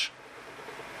nourish.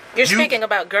 You're speaking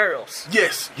about girls.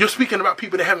 Yes, you're speaking about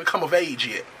people that haven't come of age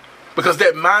yet. Because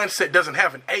that mindset doesn't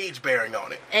have an age bearing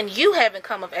on it. And you haven't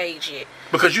come of age yet.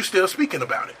 Because you're still speaking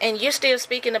about it. And you're still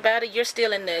speaking about it. You're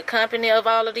still in the company of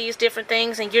all of these different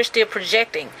things. And you're still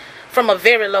projecting from a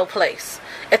very low place.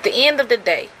 At the end of the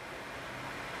day,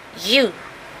 you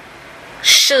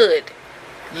should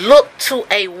look to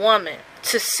a woman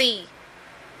to see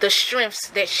the strengths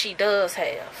that she does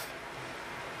have.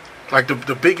 Like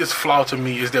the biggest flaw to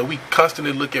me is that we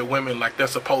constantly look at women like they're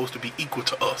supposed to be equal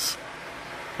to us.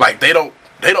 Like they don't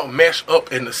mesh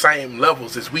up in the same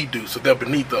levels as we do, so they're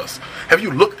beneath us. Have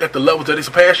you looked at the levels that they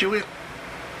surpass you in?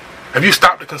 Have you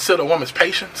stopped to consider a woman's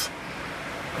patience?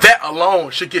 That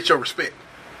alone should get your respect.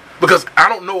 Because I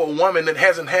don't know a woman that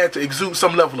hasn't had to exude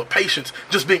some level of patience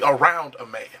just being around a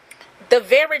man. The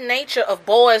very nature of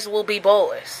boys will be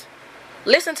boys.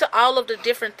 Listen to all of the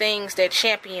different things that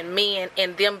champion men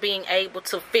and them being able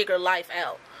to figure life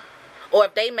out. Or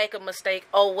if they make a mistake,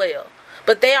 oh well.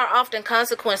 But there are often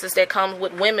consequences that come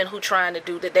with women who trying to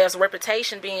do that. There's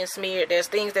reputation being smeared. There's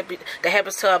things that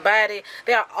happens to her body.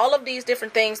 There are all of these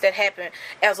different things that happen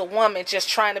as a woman just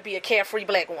trying to be a carefree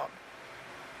black woman.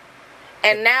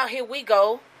 And now here we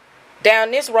go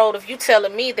down this road of you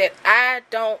telling me that I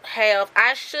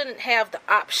shouldn't have the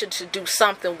option to do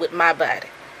something with my body.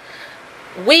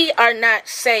 We are not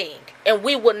saying, and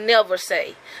we will never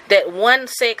say, that one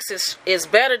sex is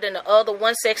better than the other,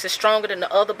 one sex is stronger than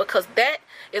the other, because that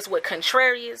is what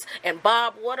Contreras and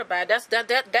Bob Waterby,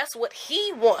 that's what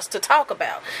he wants to talk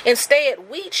about. Instead,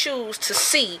 we choose to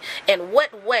see in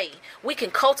what way we can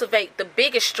cultivate the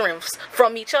biggest strengths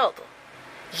from each other.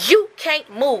 You can't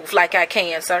move like I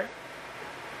can, sir.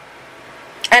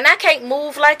 And I can't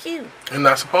move like you. And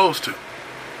not supposed to.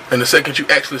 And the second you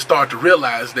actually start to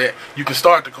realize that, you can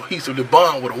start to cohesively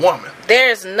bond with a woman.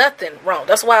 There's nothing wrong.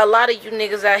 That's why a lot of you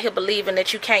niggas out here believing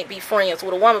that you can't be friends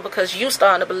with a woman, because you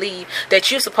starting to believe that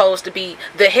you're supposed to be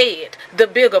the head, the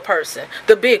bigger person,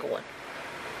 the big one.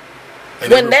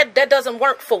 And when that doesn't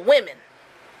work for women.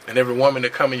 And every woman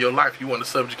that come in your life, you want to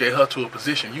subjugate her to a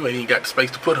position you ain't even got the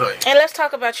space to put her in. And let's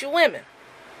talk about you women.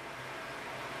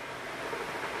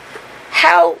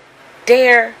 How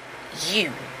dare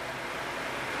you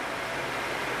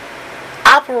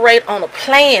operate on a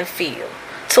playing field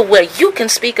to where you can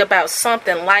speak about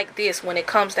something like this when it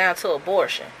comes down to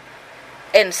abortion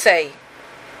and say,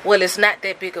 well, it's not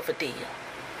that big of a deal?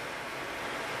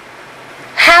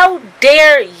 How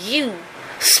dare you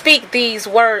speak these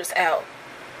words out?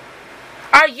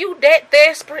 Are you that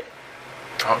desperate?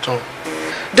 Talk to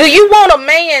him. Do you want a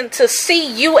man to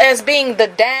see you as being the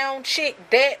down chick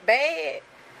that bad?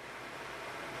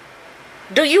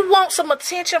 Do you want some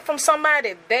attention from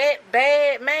somebody that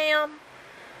bad, ma'am?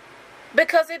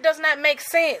 Because it does not make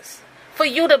sense for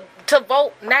you to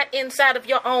vote not inside of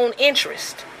your own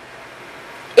interest.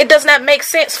 It does not make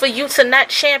sense for you to not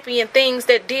champion things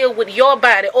that deal with your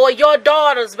body or your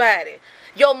daughter's body,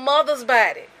 your mother's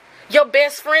body, your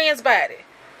best friend's body.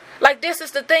 Like, this is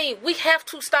the thing. We have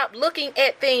to stop looking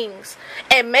at things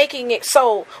and making it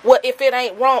so, well, if it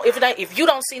ain't wrong, if you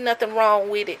don't see nothing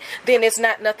wrong with it, then it's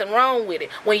not nothing wrong with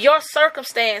it. When your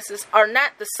circumstances are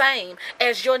not the same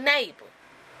as your neighbor.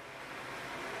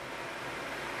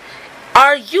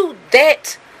 Are you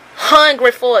that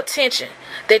hungry for attention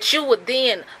that you would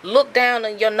then look down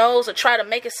on your nose or try to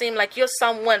make it seem like you're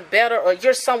someone better, or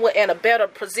you're somewhere in a better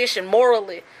position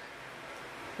morally?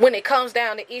 When it comes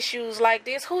down to issues like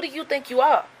this, who do you think you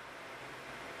are?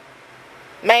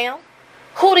 Ma'am,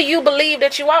 who do you believe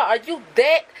that you are? Are you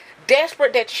that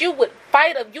desperate that you would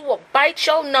you will bite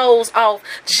your nose off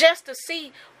just to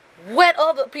see what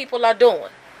other people are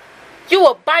doing? You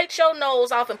will bite your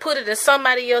nose off and put it in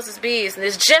somebody else's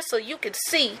business just so you can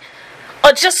see,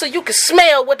 or just so you can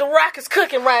smell what the Rock is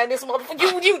cooking right in this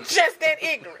motherfucker. You just that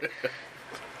ignorant.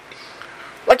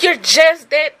 Like, you're just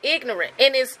that ignorant.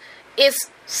 And it's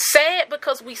sad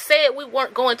because we said we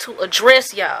weren't going to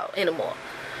address y'all anymore.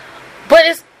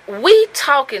 But we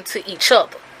talking to each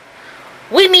other.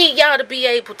 We need y'all to be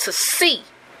able to see,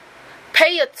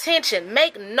 pay attention,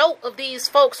 make note of these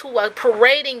folks who are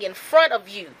parading in front of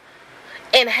you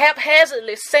and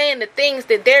haphazardly saying the things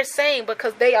that they're saying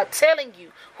because they are telling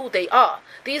you who they are.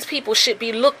 These people should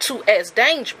be looked to as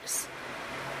dangerous.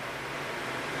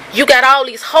 You got all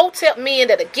these hotel men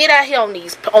that get out here on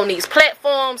these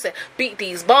platforms and beat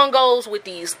these bongos with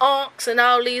these unks and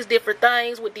all these different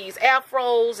things with these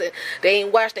afros, and they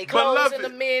ain't washed their clothes in a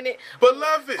minute.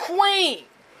 Beloved. Queen.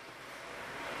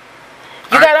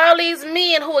 You got all these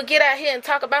men who will get out here and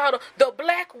talk about how the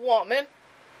black woman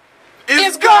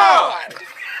is God.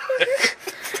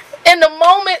 And the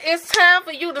moment it's time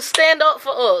for you to stand up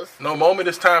for us. No moment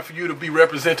it's time for you to be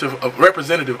representative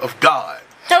of God.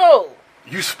 Oh.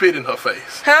 You spit in her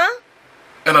face. Huh?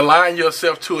 And align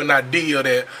yourself to an idea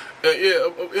that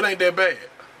it ain't that bad.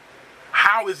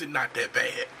 How is it not that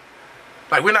bad?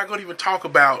 Like, we're not going to even talk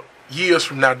about years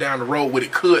from now down the road what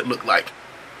it could look like.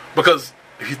 Because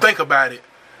if you think about it,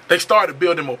 they started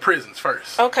building more prisons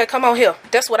first. Okay, come on here.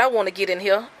 That's what I want to get in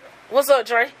here. What's up,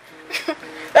 Dre?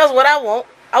 That's what I want.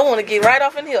 I want to get right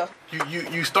off in here.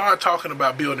 You start talking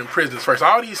about building prisons first.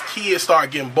 All these kids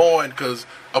start getting born because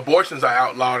abortions are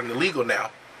outlawed and illegal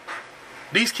now.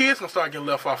 These kids going to start getting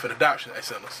left off in adoption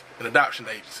centers and adoption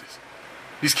agencies.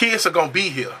 These kids are going to be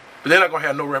here, but they're not going to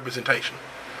have no representation.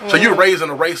 So you're raising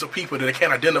a race of people that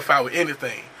can't identify with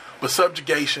anything but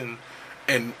subjugation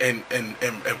and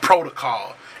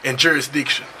protocol and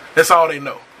jurisdiction. That's all they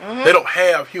know. They don't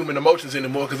have human emotions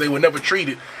anymore because they were never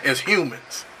treated as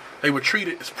humans. They were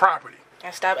treated as property.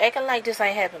 And stop acting like this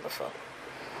ain't happened before.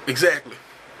 Exactly.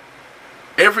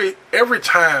 Every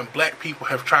time black people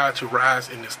have tried to rise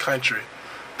in this country,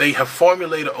 they have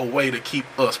formulated a way to keep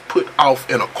us put off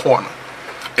in a corner.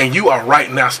 And you are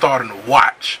right now starting to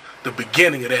watch the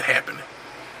beginning of that happening.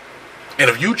 And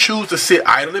if you choose to sit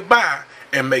idly by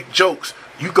and make jokes,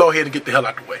 you go ahead and get the hell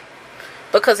out the way.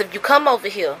 Because if you come over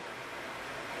here,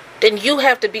 then you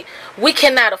have to be... We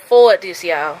cannot afford this,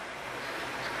 y'all.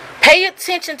 Pay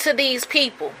attention to these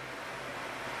people.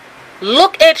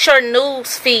 Look at your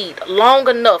news feed long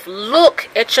enough. Look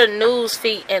at your news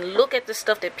feed and look at the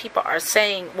stuff that people are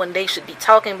saying when they should be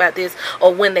talking about this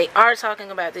or when they are talking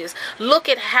about this. Look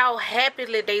at how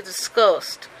happily they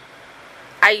discussed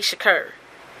Ayesha Curry.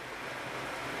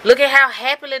 Look at how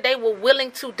happily they were willing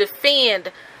to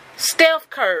defend Steph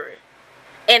Curry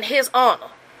and his honor.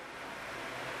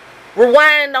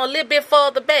 Rewind a little bit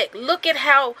further back. Look at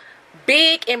how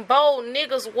big and bold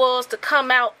niggas was to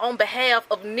come out on behalf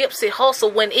of Nipsey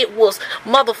Hussle when it was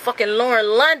motherfucking Lauren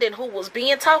London who was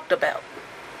being talked about.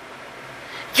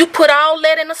 You put all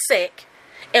that in a sack,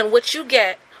 and what you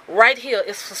got right here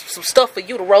is some stuff for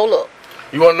you to roll up.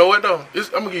 You want to know what, though?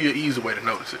 I'm going to give you an easy way to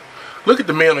notice it. Look at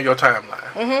the men on your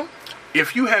timeline.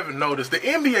 If you haven't noticed, the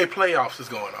NBA playoffs is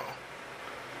going on.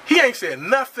 He ain't said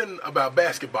nothing about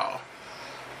basketball.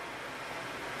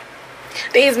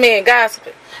 These men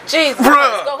gossiping. Jesus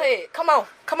Christ, go ahead. Come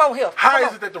on here. How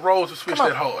is it that the roles have switched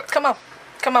that hard? Come on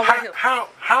right here. How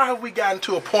have we gotten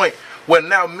to a point where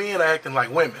now men are acting like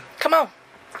women? Come on.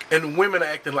 And women are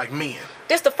acting like men.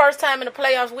 This the first time in the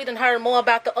playoffs we done heard more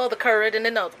about the other Curry than the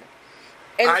other one.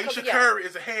 Ayesha Curry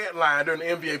is a headline during the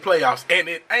NBA playoffs, and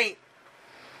it ain't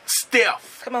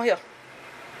Steph. Come on here.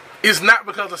 It's not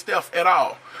because of Steph at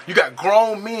all. You got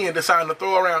grown men deciding to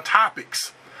throw around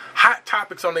topics, hot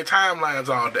topics on their timelines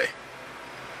all day.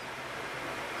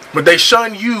 But they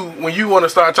shun you when you want to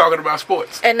start talking about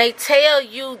sports. And they tell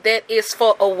you that it's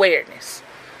for awareness.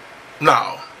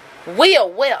 No. We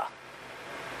aware.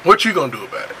 What you gonna do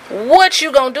about it? What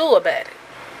you gonna do about it?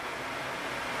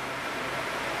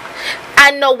 I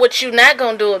know what you not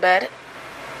gonna do about it.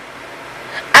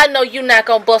 I know you not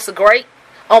gonna bust a grape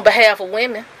on behalf of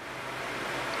women.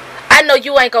 I know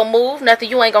you ain't gonna move nothing.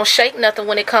 You ain't gonna shake nothing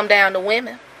when it come down to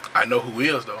women. I know who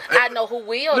is, though. I know who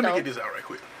will, Let me get this out right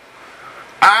quick.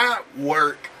 I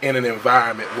work in an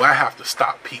environment where I have to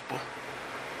stop people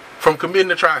from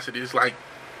committing atrocities like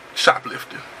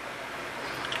shoplifting.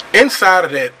 Inside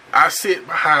of that, I sit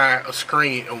behind a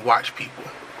screen and watch people.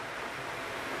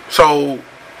 So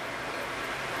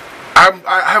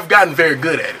I have gotten very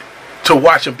good at it, to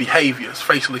watching behaviors,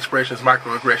 facial expressions,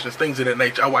 microaggressions, things of that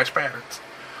nature. I watch patterns.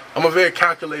 I'm a very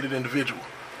calculated individual.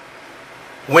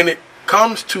 When it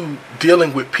comes to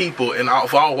dealing with people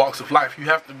of all walks of life, you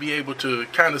have to be able to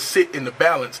kind of sit in the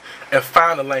balance and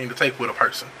find a lane to take with a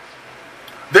person.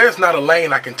 There's not a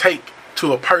lane I can take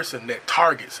to a person that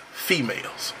targets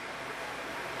females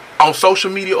on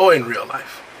social media or in real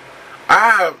life.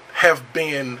 I have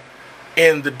been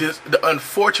in the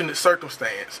unfortunate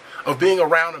circumstance of being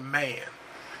around a man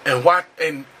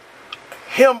and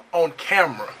him on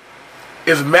camera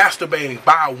is masturbating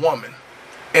by a woman,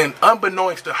 and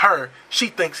unbeknownst to her, she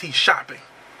thinks he's shopping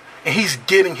and he's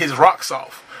getting his rocks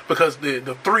off because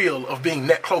the thrill of being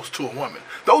that close to a woman.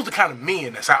 Those are the kind of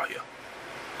men that's out here.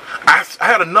 I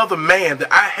had another man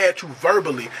that I had to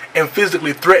verbally and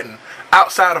physically threaten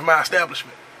outside of my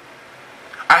establishment.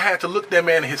 I had to look that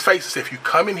man in his face and say, if you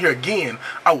come in here again,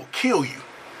 I will kill you.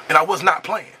 And I was not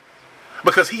playing,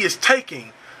 because he is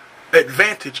taking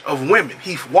advantage of women.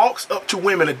 He walks up to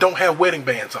women that don't have wedding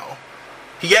bands on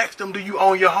He asked them, do you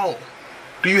own your home?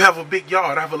 Do you have a big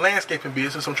yard? I have a landscaping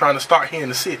business I'm trying to start here in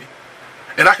the city.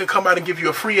 And I can come out and give you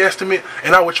a free estimate,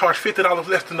 and I would charge $50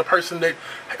 less than the person that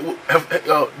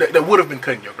would have been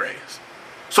cutting your grass.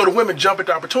 So the women jump at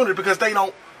the opportunity because they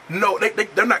don't know,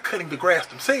 they're not cutting the grass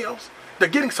themselves. They're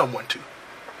getting someone to.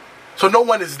 So no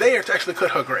one is there to actually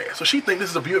cut her grass. So she thinks this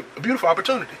is a beautiful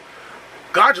opportunity.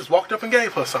 God just walked up and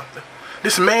gave her something.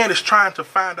 This man is trying to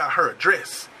find out her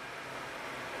address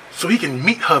so he can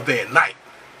meet her that night.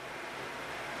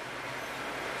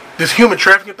 This human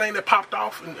trafficking thing that popped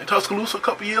off in Tuscaloosa a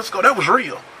couple years ago, that was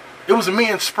real. It was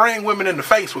men spraying women in the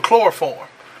face with chloroform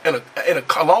in a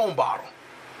cologne bottle,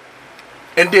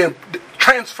 and then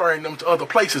transferring them to other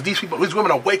places. These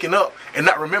women are waking up and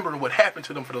not remembering what happened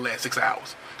to them for the last 6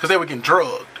 hours because they were getting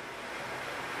drugged.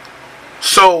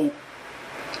 So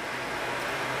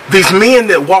these men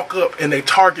that walk up and they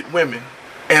target women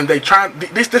and they try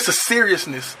this is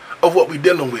seriousness of what we're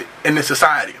dealing with in this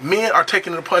society. Men are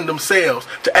taking it upon themselves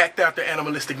to act out their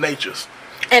animalistic natures.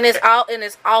 And it's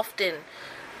often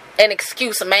an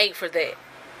excuse made for that.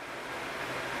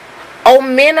 Oh,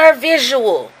 men are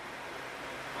visual.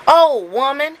 Oh,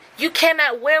 woman, you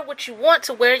cannot wear what you want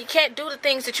to wear. You can't do the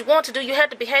things that you want to do. You have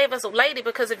to behave as a lady,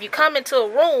 because if you come into a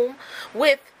room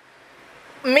with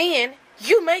men,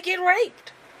 you may get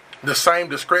raped. The same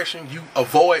discretion you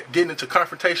avoid getting into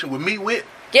confrontation with me with,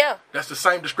 yeah, that's the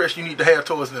same discretion you need to have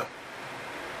towards them.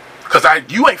 Because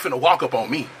you ain't finna walk up on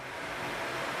me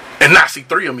and not see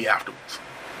 3 of me afterwards.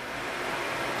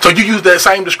 So you use that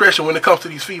same discretion when it comes to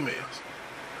these females,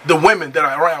 the women that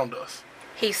are around us.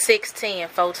 He's 6'10",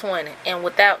 420, and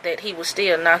without that, he will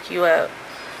still knock you out.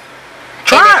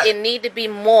 Try it need to be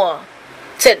more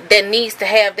that needs to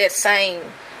have that same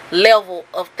level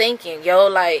of thinking, yo.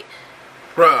 Like,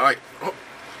 right,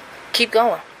 keep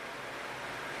going.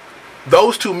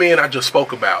 Those 2 men I just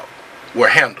spoke about were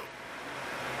handled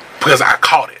because I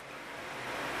caught it.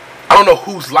 I don't know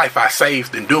whose life I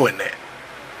saved in doing that.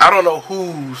 I don't know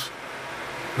whose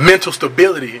mental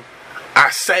stability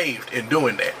I saved in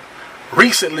doing that.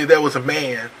 Recently, there was a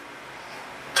man,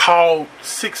 tall,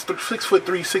 6'3",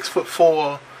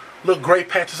 6'4", little gray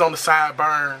patches on the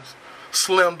sideburns,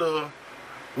 slender,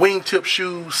 wingtip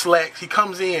shoes, slacks. He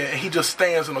comes in and he just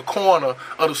stands in the corner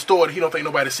of the store that he don't think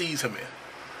nobody sees him in.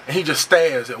 And he just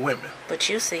stares at women. But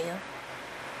you see him.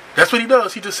 That's what he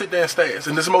does. He just sits there and stares.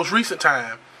 And this most recent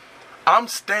time, I'm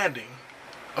standing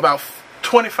about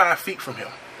 25 feet from him.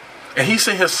 And he's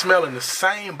sitting here smelling the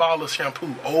same bottle of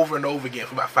shampoo over and over again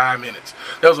for about 5 minutes.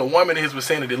 There was a woman in his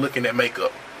vicinity looking at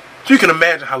makeup. So you can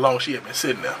imagine how long she had been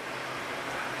sitting there.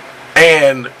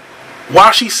 And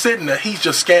while she's sitting there, he's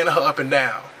just scanning her up and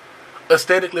down,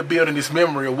 aesthetically building this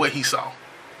memory of what he saw.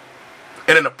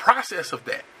 And in the process of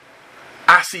that,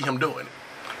 I see him doing it.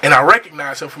 And I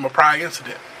recognize him from a prior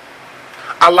incident.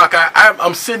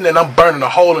 I'm sitting there and I'm burning a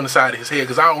hole in the side of his head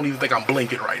because I don't even think I'm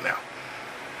blinking right now.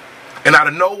 And out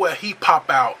of nowhere, he pop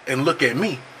out and look at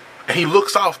me. And he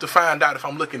looks off to find out if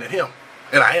I'm looking at him.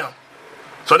 And I am.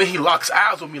 So then he locks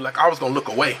eyes with me like I was going to look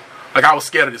away. Like I was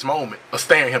scared of this moment of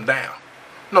staring him down.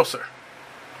 No, sir.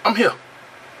 I'm here.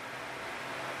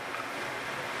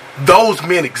 Those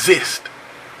men exist.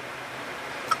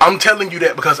 I'm telling you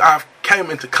that because I've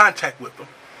came into contact with them.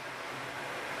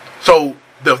 So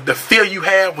the fear you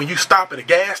have when you stop at a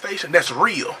gas station, that's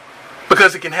real.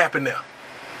 Because it can happen there.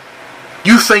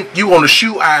 You think you on the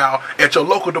shoe aisle at your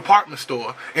local department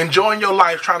store, enjoying your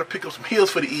life, trying to pick up some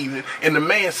heels for the evening, and the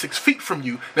man 6 feet from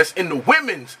you that's in the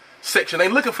women's section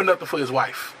ain't looking for nothing for his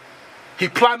wife. He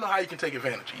plotting on how he can take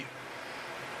advantage of you.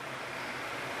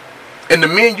 And the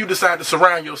men you decide to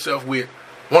surround yourself with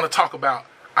want to talk about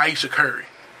Ayesha Curry.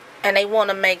 And they want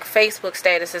to make Facebook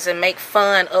statuses and make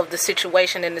fun of the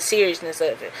situation and the seriousness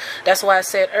of it. That's why I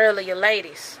said earlier,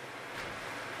 ladies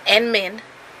and men.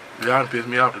 Y'all pissed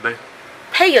me off today.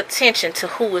 Pay attention to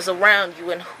who is around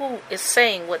you and who is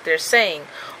saying what they're saying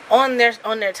on their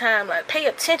timeline. Pay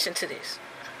attention to this.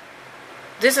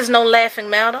 This is no laughing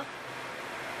matter.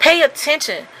 Pay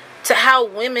attention to how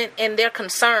women and their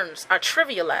concerns are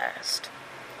trivialized.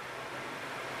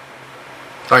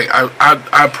 Like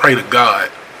I pray to God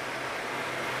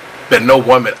that no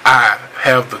woman I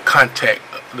have the contact,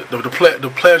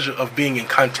 the pleasure of being in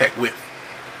contact with,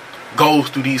 goes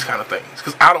through these kind of things,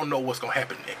 because I don't know what's gonna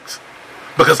happen next.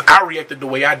 Because I reacted the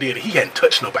way I did, he hadn't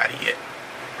touched nobody yet.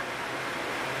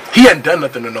 He hadn't done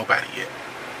nothing to nobody yet,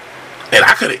 and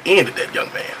I could have ended that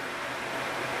young man.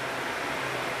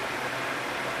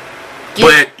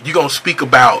 Yeah. But you gonna speak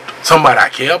about somebody I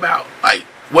care about? Like,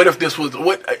 What if this was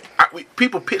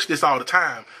people pitch this all the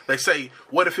time? They say,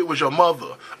 "What if it was your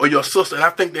mother or your sister?" And I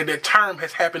think that term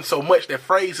has happened so much, that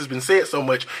phrase has been said so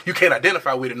much, you can't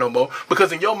identify with it no more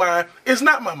because in your mind, it's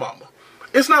not my mama,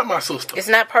 it's not my sister. It's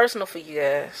not personal for you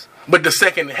guys. But the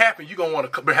second it happens, you're gonna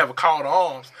want to have a call to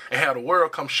arms and have the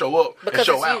world come show up and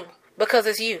show out. Because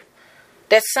it's you.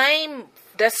 That same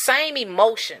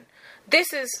emotion.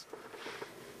 This is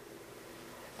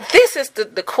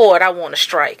the chord I want to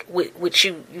strike with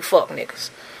you fuck niggas.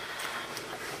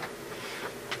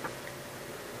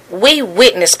 We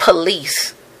witness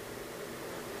police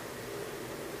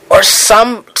or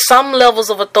some levels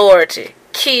of authority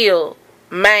kill,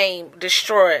 maim,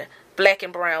 destroy black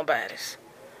and brown bodies.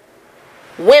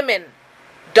 Women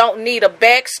don't need a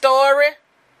backstory.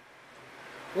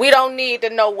 We don't need to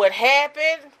know what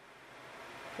happened.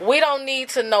 We don't need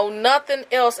to know nothing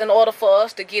else in order for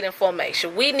us to get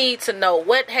information. We need to know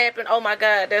what happened. Oh my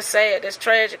God, that's sad. That's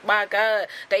tragic. My God,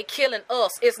 they killing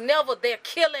us. It's never they're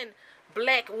killing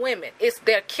black women. It's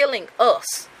they're killing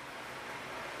us.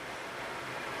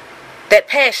 That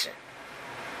passion.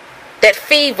 That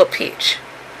fever pitch.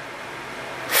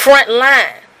 Front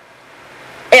line.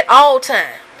 At all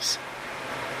times.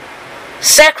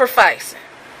 Sacrificing.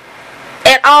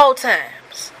 At all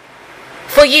times.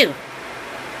 For you.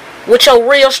 With your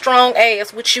real strong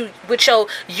ass, with your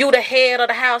you the head of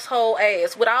the household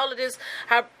ass, with all of this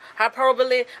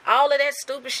hyperbole, all of that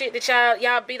stupid shit that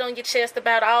y'all beat on your chest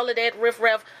about, all of that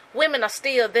riff-raff, women are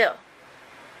still there.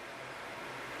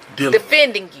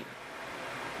 Defending you.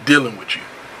 Dealing with you.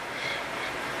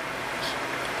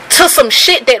 To some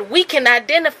shit that we can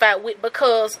identify with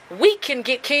because we can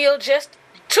get killed just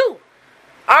too.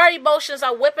 Our emotions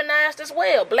are weaponized as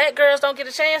well. Black girls don't get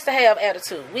a chance to have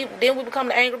attitude. Then we become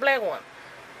the angry black woman.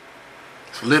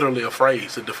 It's literally a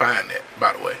phrase to define that,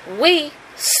 by the way. We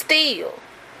still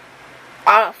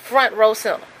are front row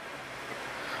center.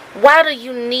 Why do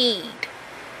you need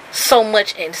so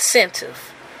much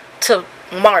incentive to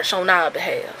march on our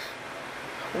behalf?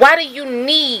 Why do you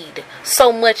need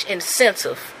so much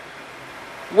incentive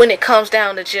when it comes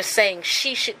down to just saying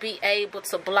she should be able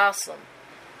to blossom?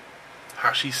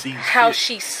 How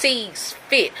she sees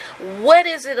fit. What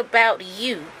is it about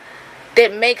you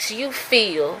that makes you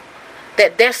feel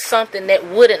that there's something that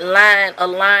wouldn't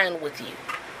align with you?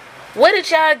 Where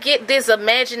did y'all get this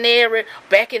imaginary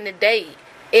back in the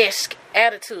day-esque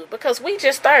attitude? Because we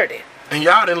just 30. And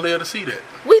y'all didn't live to see that.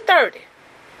 We 30.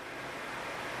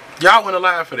 Y'all weren't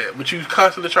alive for that, but you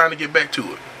constantly trying to get back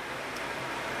to it.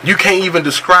 You can't even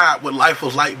describe what life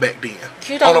was like back then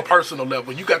on a personal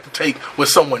level. You got to take what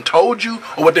someone told you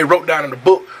or what they wrote down in the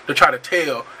book to try to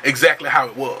tell exactly how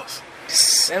it was.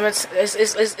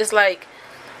 It's like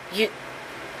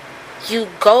you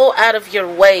go out of your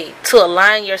way to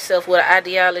align yourself with an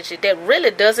ideology that really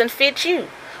doesn't fit you.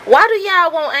 Why do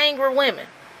y'all want angry women?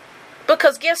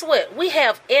 Because guess what? We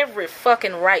have every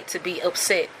fucking right to be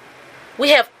upset. We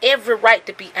have every right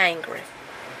to be angry.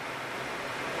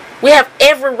 We have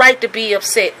every right to be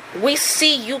upset. We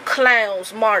see you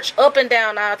clowns march up and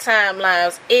down our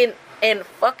timelines in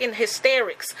fucking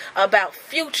hysterics about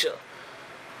Future.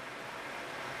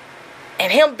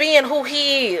 And him being who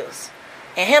he is.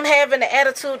 And him having the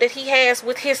attitude that he has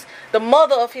with the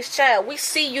mother of his child. We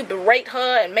see you berate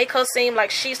her and make her seem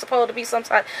like she's supposed to be some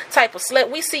type of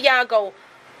slut. We see y'all go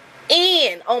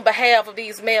in on behalf of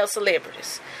these male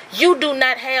celebrities. You do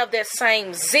not have that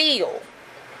same zeal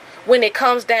when it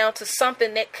comes down to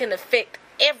something that can affect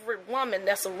every woman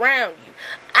that's around you.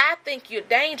 I think you're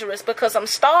dangerous because I'm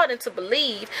starting to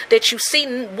believe that you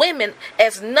see women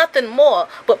as nothing more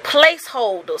but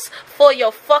placeholders for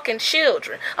your fucking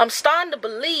children. I'm starting to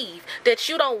believe that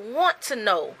you don't want to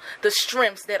know the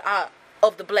strengths that are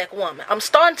of the black woman. I'm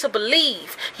starting to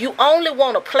believe you only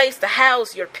want a place to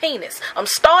house your penis. I'm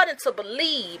starting to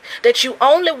believe that you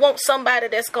only want somebody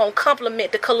that's going to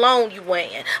compliment the cologne you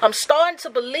wearing. I'm starting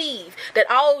to believe that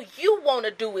all you want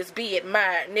to do is be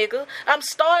admired, nigga. I'm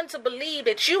starting to believe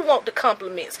that you want the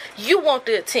compliments. You want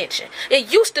the attention.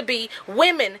 It used to be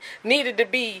women needed to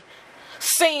be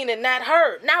seen and not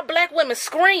heard. Now black women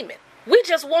screaming. We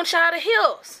just want y'all to hear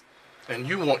us. And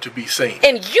you want to be seen.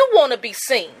 And you want to be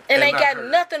seen. And ain't got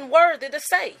nothing worthy to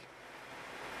say.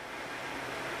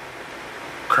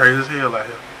 Crazy as hell out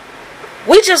here.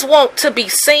 We just want to be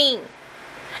seen.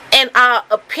 And our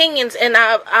opinions and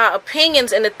our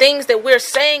opinions and the things that we're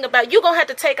saying about, you're going to have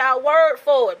to take our word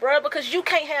for it, bro. Because you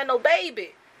can't have no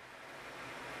baby.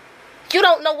 You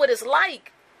don't know what it's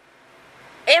like.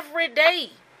 Every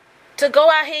day. To go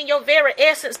out here in your very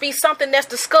essence be something that's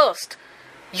discussed.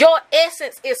 Your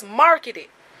essence is marketed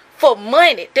for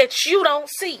money that you don't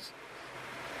see.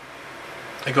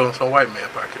 It goes in some white man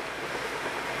pocket.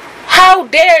 How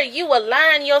dare you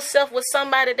align yourself with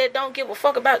somebody that don't give a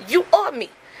fuck about you or me?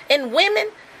 And women,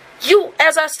 you,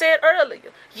 as I said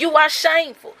earlier, you are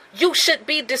shameful. You should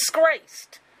be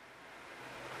disgraced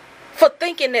for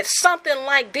thinking that something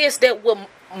like this that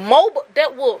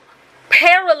will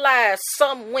paralyze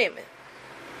some women.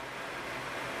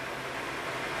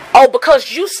 Oh,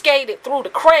 because you skated through the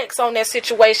cracks on that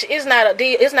situation, it's not a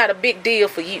deal. It's not a big deal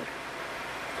for you.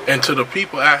 And to the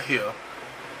people out here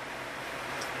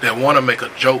that want to make a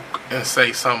joke and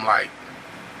say something like,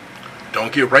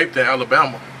 "Don't get raped in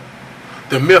Alabama,"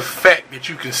 the mere fact that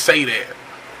you can say that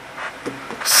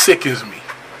sickens me.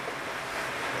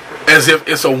 As if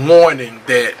it's a warning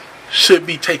that should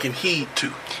be taken heed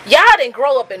to. Y'all didn't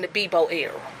grow up in the Bebo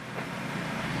era.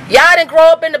 Y'all didn't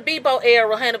grow up in the Bebo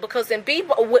era, honey, because in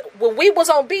Bebo, when we was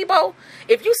on Bebo,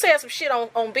 if you said some shit on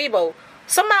Bebo,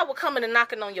 somebody would come in and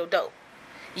knocking on your door.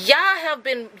 Y'all have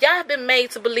been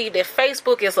made to believe that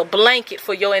Facebook is a blanket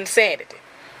for your insanity.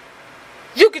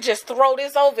 You could just throw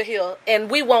this over here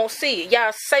and we won't see it.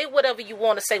 Y'all say whatever you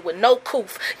want to say with no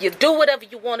coof. You do whatever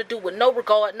you want to do with no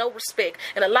regard, no respect.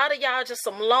 And a lot of y'all just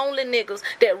some lonely niggas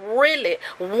that really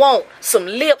want some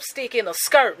lipstick in a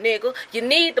skirt, nigga. You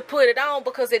need to put it on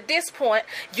because at this point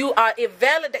you are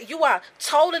you are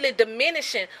totally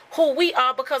diminishing who we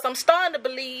are because I'm starting to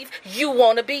believe you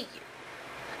want to be it.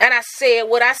 And I said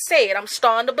what I said. I'm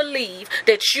starting to believe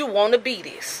that you want to be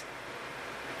this.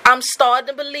 I'm starting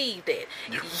to believe that.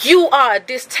 You are a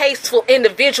distasteful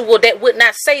individual that would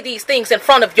not say these things in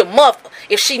front of your mother.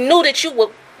 If she knew that you were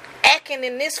acting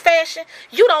in this fashion,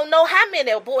 you don't know how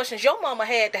many abortions your mama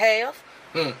had to have.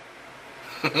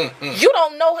 You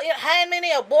don't know how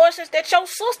many abortions that your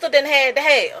sister done had to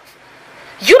have.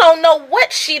 You don't know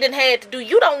what she done had to do.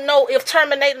 You don't know if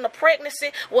terminating a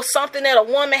pregnancy was something that a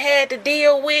woman had to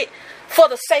deal with for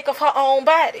the sake of her own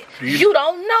body. You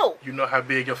don't know. You know how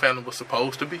big your family was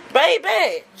supposed to be?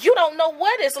 Baby, you don't know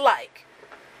what it's like.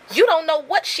 You don't know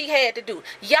what she had to do.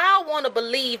 Y'all want to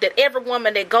believe that every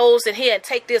woman that goes in here and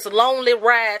take this lonely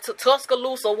ride to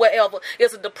Tuscaloosa or wherever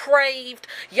is a depraved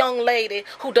young lady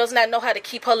who does not know how to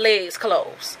keep her legs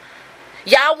closed.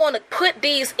 Y'all want to put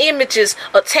these images,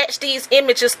 attach these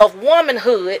images of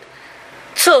womanhood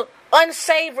to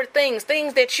unsavory things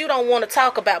that you don't want to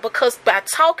talk about, because by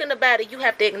talking about it, you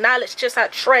have to acknowledge just how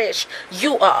trash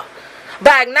you are.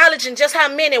 By acknowledging just how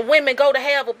many women go to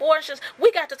have abortions,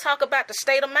 we got to talk about the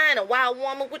state of mind and why a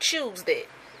woman would choose that.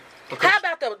 Okay. How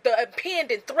about the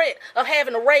impending threat of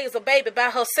having to raise a baby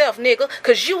by herself, nigga?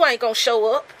 Because you ain't going to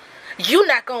show up. You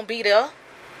not going to be there.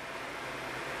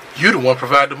 You the one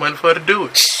provide the money for her to do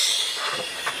it.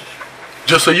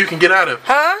 Just so you can get out of it.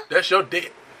 Huh? That's your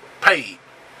debt. Paid.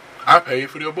 I paid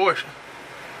for the abortion.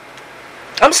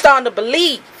 I'm starting to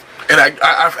believe. And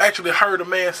I've actually heard a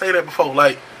man say that before.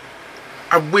 Like,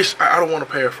 I don't want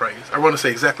to paraphrase. I want to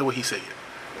say exactly what he said.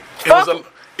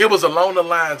 It was along the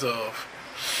lines of,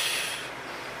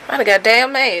 I done got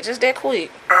damn mad just that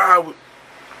quick.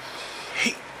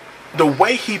 The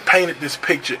way he painted this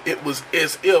picture, it was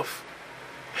as if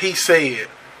he said,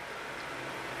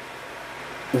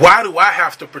 why do I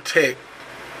have to protect?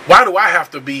 Why do I have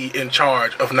to be in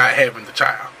charge of not having the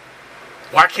child?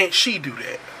 Why can't she do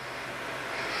that?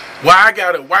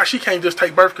 Why she can't just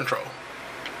take birth control?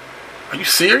 Are you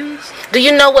serious? Do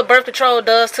you know what birth control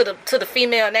does to the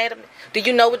female anatomy? Do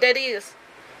you know what that is?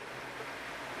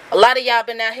 A lot of y'all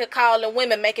been out here calling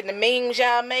women, making the memes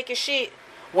y'all making shit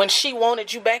when she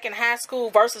wanted you back in high school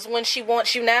versus when she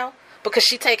wants you now. Because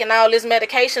she taking all this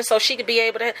medication so she could be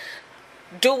able to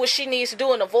do what she needs to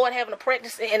do and avoid having a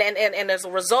pregnancy. And as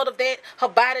a result of that, her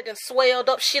body done swelled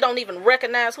up. She don't even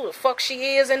recognize who the fuck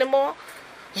she is anymore.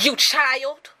 You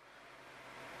child.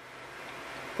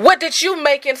 What did you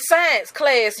make in science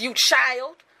class, you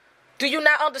child? Do you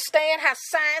not understand how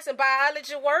science and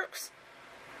biology works?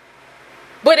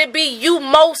 But it be you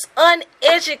most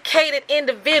uneducated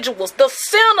individuals, the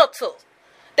senators,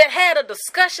 that had a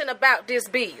discussion about this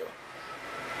bill.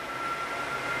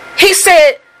 He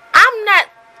said, I'm not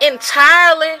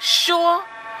entirely sure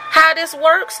how this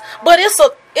works, but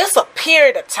it's a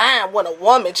period of time when a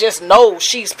woman just knows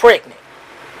she's pregnant.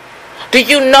 Do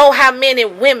you know how many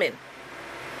women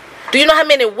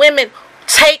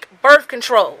take birth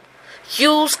control,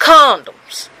 use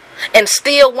condoms, and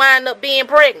still wind up being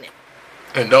pregnant?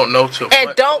 And don't know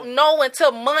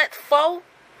until month 4?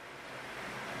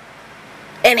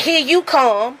 And here you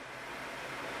come,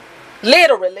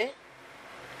 literally,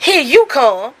 here you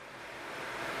come.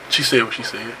 She said what she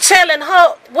said. Telling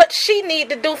her what she need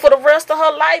to do for the rest of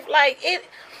her life.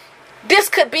 This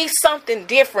could be something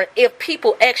different if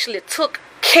people actually took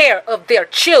care of their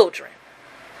children.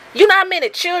 You know how many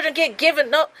children get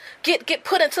given up, get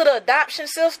put into the adoption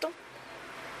system?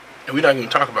 And we're not even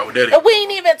talking about what that is. And we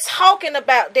ain't even talking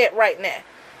about that right now.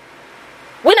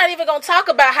 We're not even going to talk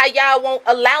about how y'all won't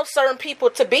allow certain people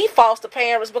to be foster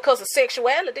parents because of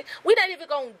sexuality. We're not even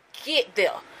going to get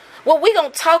there. What we're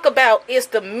going to talk about is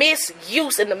the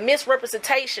misuse and the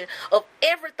misrepresentation of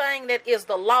everything that is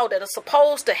the law that is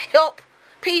supposed to help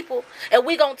people. And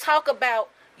we're going to talk about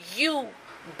you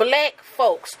black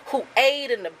folks who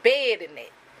aid in the bed in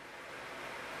that.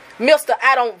 Mr.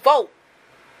 I don't vote.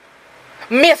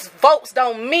 Miss Votes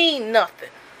don't mean nothing.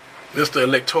 Mr.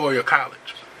 Electoral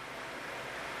College.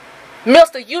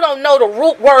 Mister, you don't know the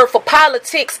root word for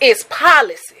politics is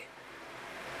policy.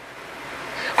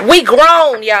 We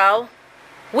grown, y'all.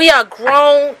 We are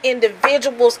grown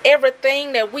individuals.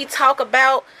 Everything that we talk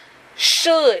about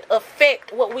should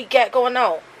affect what we got going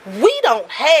on. We don't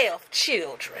have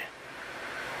children.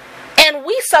 And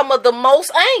we some of the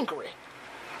most angry.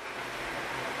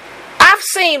 I've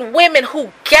seen women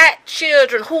who got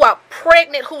children, who are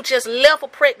pregnant, who just left a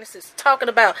pregnancy, talking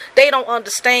about they don't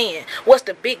understand what's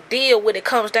the big deal when it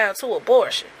comes down to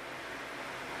abortion.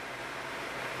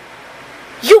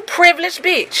 You privileged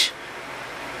bitch.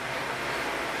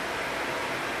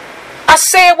 I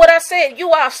said what I said.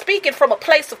 You are speaking from a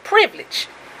place of privilege.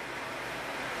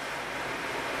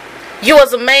 You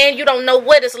as a man, you don't know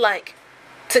what it's like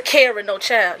to carry no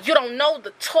child. You don't know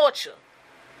the torture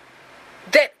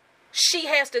that she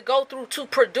has to go through to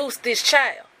produce this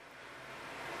child.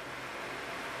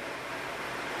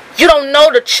 You don't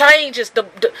know the changes.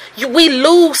 We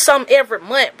lose some every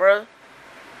month, bro.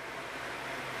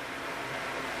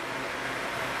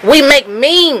 We make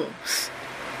memes.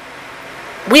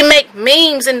 We make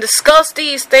memes and discuss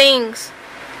these things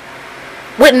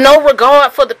with no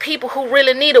regard for the people who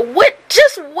really need it. Where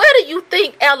do you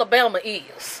think Alabama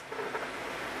is?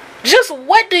 Just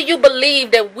what do you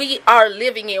believe that we are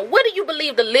living in? What do you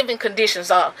believe the living conditions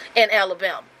are in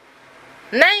Alabama?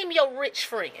 Name your rich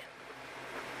friend.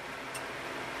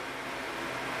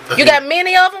 You got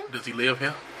many of them? Does he live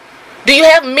here? Do you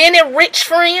have many rich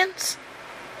friends?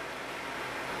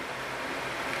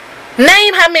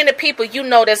 Name how many people you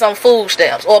know that's on food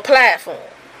stamps or applied for them.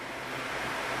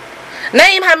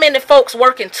 Name how many folks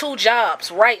working 2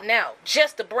 jobs right now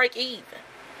just to break even.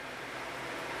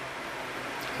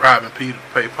 Robbing Peter to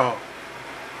pay Paul.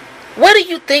 Where do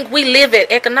you think we live at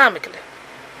economically?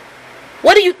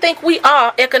 What do you think we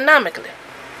are economically?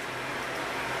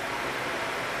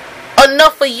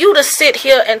 Enough for you to sit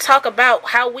here and talk about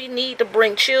how we need to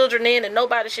bring children in and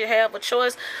nobody should have a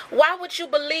choice. Why would you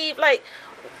believe,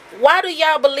 why do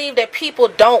y'all believe that people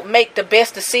don't make the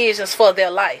best decisions for their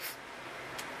life?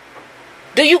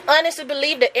 Do you honestly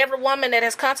believe that every woman that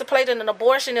has contemplated an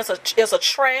abortion is a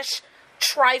trash,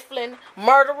 trifling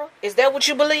murderer? Is that what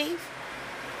you believe?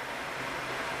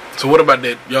 So what about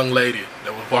that young lady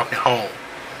that was walking home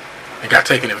and got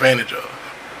taken advantage of,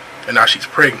 and now she's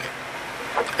pregnant,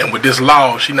 and with this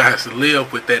law she now has to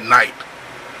live with that night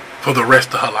for the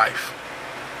rest of her life?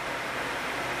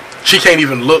 She can't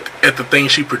even look at the thing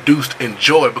she produced and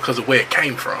enjoy because of where it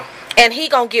came from. And he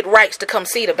gonna get rights to come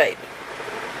see the baby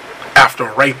after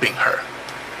raping her.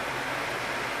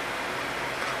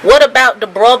 What about the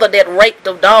brother that raped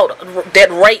the daughter,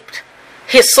 that raped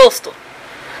his sister?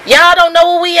 Y'all don't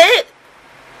know where we at.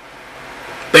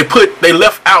 They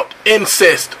left out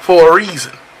incest for a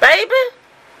reason. Baby?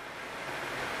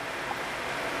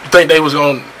 You think they was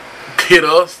gonna hit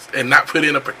us and not put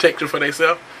in a protection for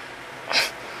themselves?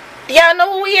 Y'all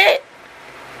know where we at?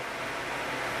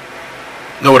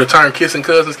 Know where the term kissing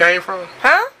cousins came from?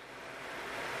 Huh?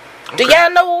 Okay. Do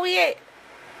y'all know where we at?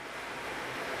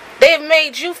 They've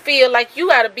made you feel like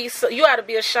you ought to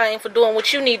be ashamed for doing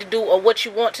what you need to do or what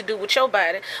you want to do with your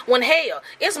body. When hell,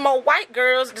 it's more white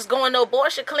girls that's going to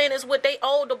abortion clinics with their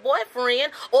older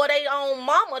boyfriend or their own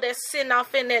mama that's sitting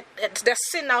off in there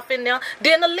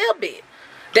than a little bit.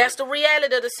 That's the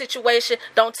reality of the situation.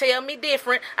 Don't tell me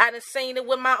different. I done seen it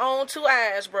with my own 2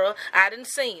 eyes, bro. I done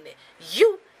seen it.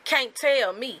 You can't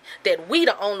tell me that we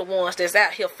the only ones that's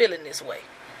out here feeling this way.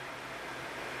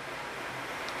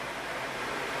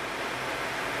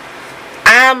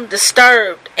 I'm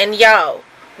disturbed, and y'all,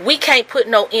 we can't put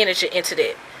no energy into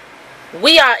that.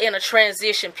 We are in a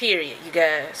transition period, you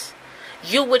guys.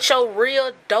 You with your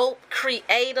real dope,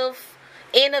 creative,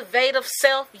 innovative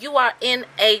self, you are in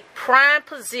a prime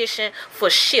position for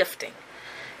shifting.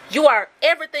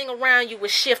 Everything around you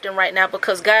is shifting right now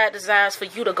because God desires for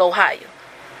you to go higher.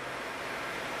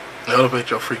 Elevate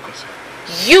your frequency.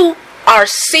 You are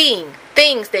seeing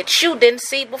things that you didn't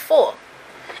see before.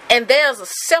 And there's a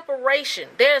separation.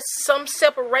 There's some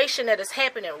separation that is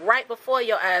happening right before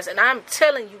your eyes. And I'm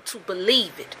telling you to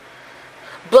believe it.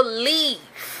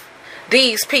 Believe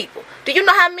these people. Do you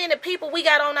know how many people we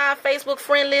got on our Facebook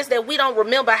friend list that we don't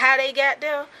remember how they got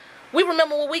there? We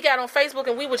remember when we got on Facebook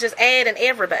and we were just adding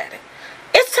everybody.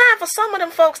 It's time for some of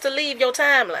them folks to leave your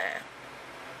timeline.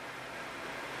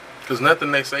 Because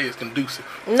nothing they say is conducive.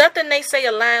 Nothing they say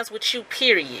aligns with you,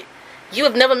 period. You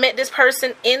have never met this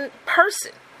person in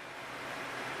person.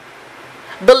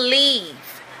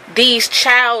 Believe these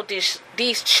childish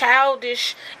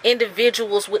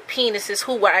individuals with penises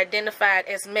who were identified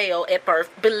as male at birth.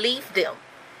 Believe them.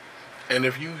 And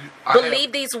if you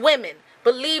believe these women,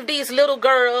 believe these little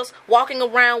girls walking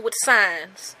around with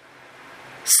signs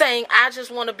saying, I just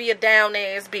want to be a down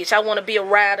ass bitch. I want to be a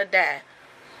ride or die.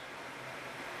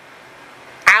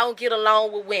 I don't get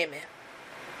along with women.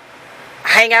 I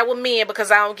hang out with men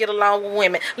because I don't get along with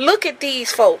women. Look at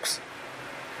these folks.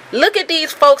 Look at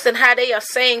these folks and how they are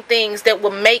saying things that will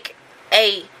make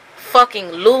a fucking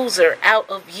loser out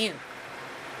of you.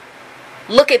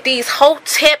 Look at these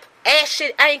hotep ass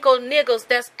shit ankle niggas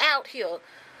that's out here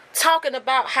talking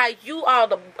about how you are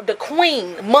the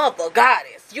queen, mother,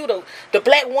 goddess. You the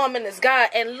black woman is God.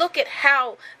 And look at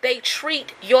how they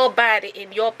treat your body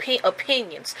and your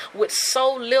opinions with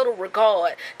so little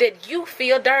regard that you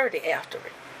feel dirty after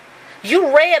it.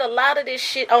 You read a lot of this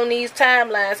shit on these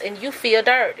timelines and you feel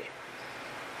dirty.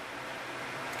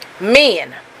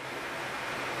 Men,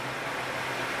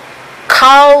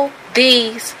 call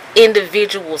these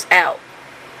individuals out.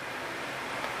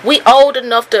 We old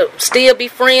enough to still be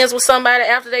friends with somebody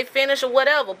after they finish or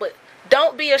whatever, but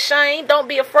don't be ashamed. Don't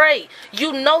be afraid.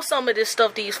 You know some of this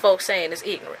stuff these folks saying is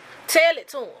ignorant. Tell it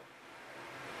to them.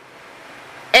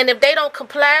 And if they don't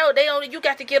comply, you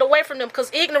got to get away from them,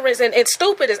 because ignorance and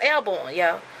stupid is airborne,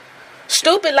 y'all.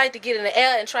 Stupid like to get in the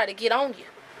air and try to get on you.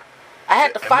 I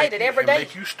had to fight it every day. It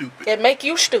make you stupid. It make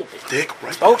you stupid. Dick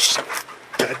right. Oh shit.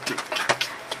 That dick.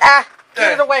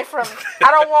 Get it away from me.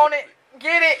 I don't want it.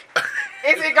 Get it.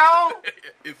 Is it gone?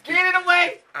 Get it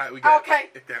away. All right, we got okay.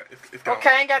 It's gone.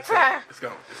 Okay, ain't got time. It's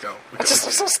gone. I'm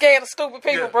so scared of stupid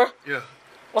people, bro. Yeah.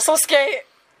 I'm so scared.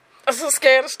 I'm so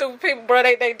scared of stupid people, bro.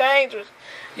 They dangerous.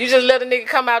 You just let a nigga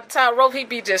come out the top rope, he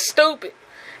be just stupid.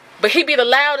 But he be the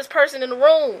loudest person in the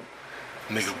room.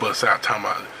 Nigga bust out talking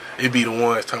about, it be the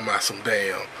ones talking about some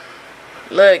damn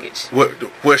luggage.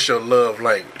 What's your love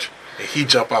language? And he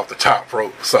jump off the top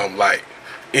rope, something like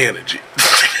energy.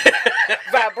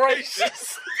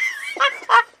 Vibrations.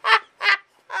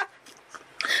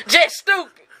 Just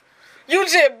stupid. You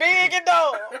just big and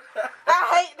dumb.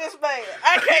 I hate this man.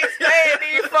 I can't stand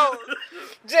these folks.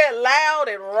 Just loud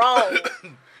and wrong.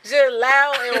 Just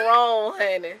loud and wrong,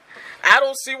 honey. I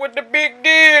don't see what the big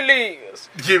deal is.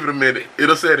 Give it a minute.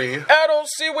 It'll set in. I don't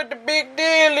see what the big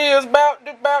deal is about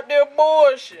the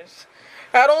abortions.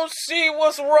 I don't see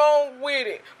what's wrong with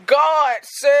it. God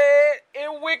said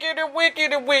it wicked and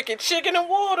wicked and wicked. Chicken and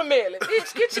watermelon.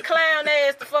 Bitch, get your clown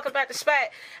ass the fuck about the spot.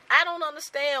 I don't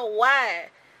understand why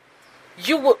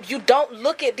you don't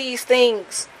look at these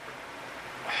things.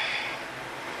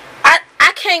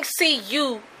 I can't see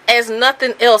you as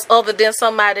nothing else other than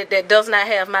somebody that does not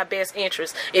have my best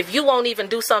interest if you won't even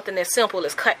do something as simple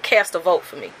as cast a vote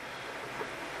for me.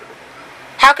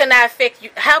 How can I affect you?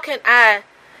 How can I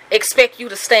expect you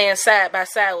to stand side by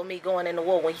side with me going into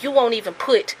war when you won't even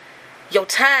put your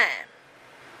time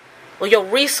or your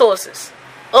resources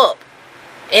up?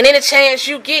 And any chance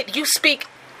you get, you speak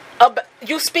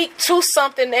to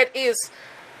something that is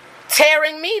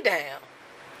tearing me down.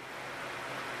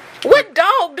 What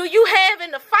dog do you have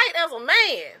in the fight as a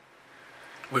man?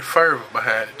 With fervor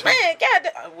behind it, too. Man,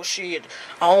 goddamn. Well, shit,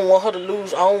 I don't want her to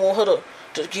lose. I don't want her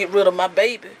to get rid of my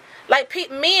baby. Like,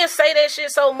 men say that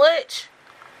shit so much.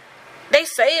 They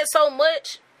say it so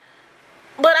much.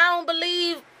 But I don't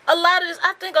believe a lot of this.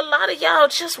 I think a lot of y'all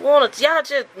just want to, y'all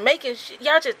just making shit,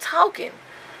 y'all just talking.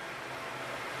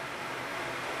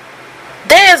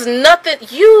 There's nothing,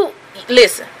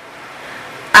 listen,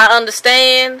 I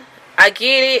understand, I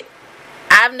get it.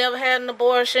 I've never had an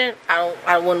abortion.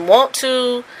 I wouldn't want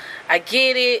to. I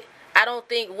get it. I don't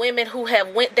think women who have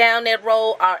went down that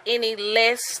road are any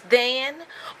less than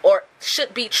or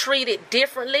should be treated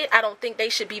differently. I don't think they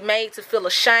should be made to feel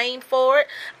ashamed for it.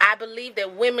 I believe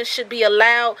that women should be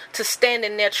allowed to stand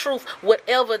in their truth,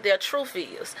 whatever their truth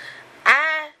is.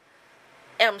 I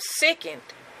am sickened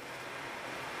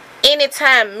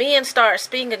anytime men start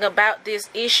speaking about this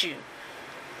issue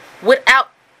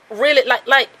without really,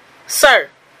 like, sir,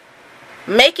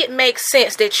 make it make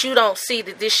sense that you don't see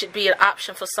that this should be an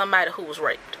option for somebody who was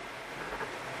raped.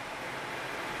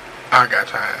 I got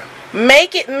time.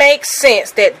 Make it make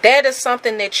sense that that is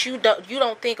something that you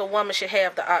don't think a woman should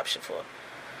have the option for.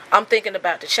 I'm thinking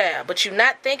about the child, but you're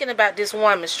not thinking about this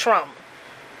woman's trauma.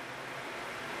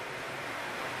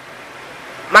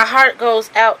 My heart goes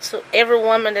out to every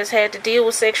woman that's had to deal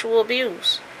with sexual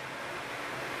abuse.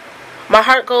 My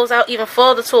heart goes out even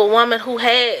further to a woman who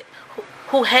had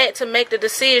to make the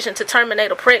decision to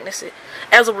terminate a pregnancy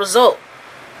as a result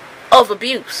of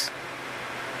abuse.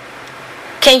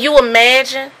 Can you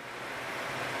imagine?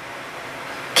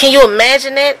 Can you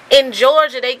imagine that? In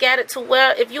Georgia, they got it to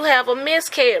where if you have a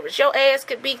miscarriage, your ass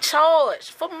could be charged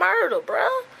for murder, bruh.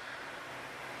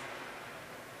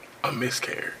 A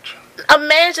miscarriage.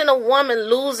 Imagine a woman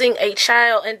losing a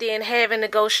child and then having to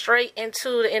go straight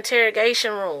into the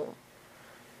interrogation room.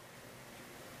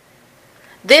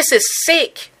 This is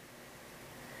sick.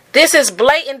 This is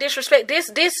blatant disrespect. This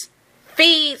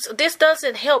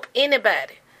doesn't help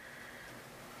anybody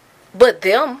but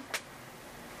them.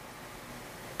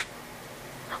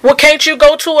 Well, can't you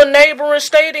go to a neighboring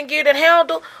state and get it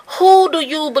handled? Who do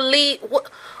you believe?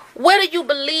 Where do you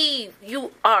believe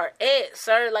you are at,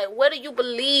 sir? Like, where do you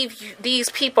believe these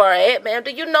people are at, man?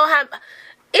 Do you know how...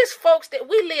 It's folks that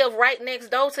we live right next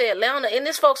door to Atlanta, and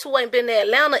it's folks who ain't been to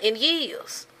Atlanta in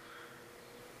years.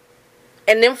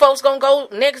 And them folks gonna go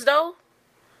next door?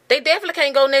 They definitely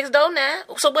can't go next door now.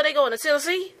 So where they going, to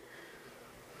Tennessee?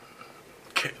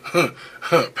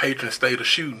 Patron state of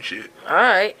shooting shit.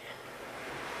 Alright.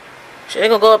 She ain't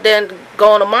gonna go up there and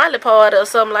go on a Molly party or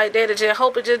something like that and just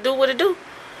hope it just do what it do.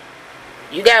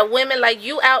 You got women like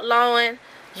you outlawing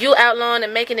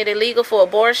and making it illegal for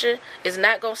abortion is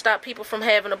not going to stop people from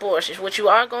having abortions. What you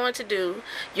are going to do,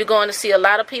 you're going to see a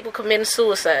lot of people committing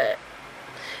suicide.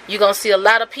 You're going to see a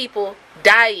lot of people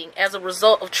dying as a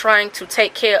result of trying to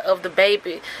take care of the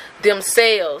baby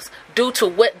themselves due to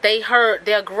what they heard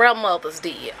their grandmothers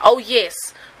did. Oh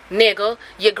yes, nigga,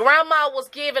 your grandma was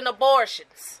giving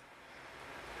abortions.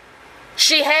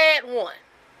 She had one.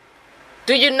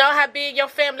 Do you know how big your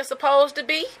family's supposed to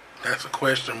be? That's a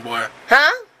question, boy.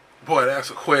 Huh? Boy, that's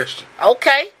a question.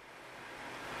 Okay.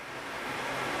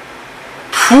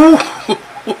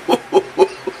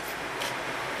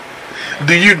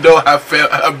 Do you know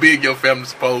how big your family's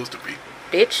supposed to be?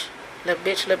 Bitch. Little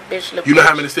bitch, little bitch, little bitch. You know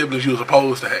how many siblings you were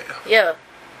supposed to have? Yeah.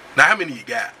 Now, how many you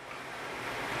got?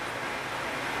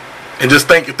 And just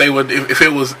think if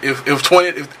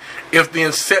the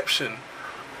inception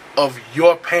of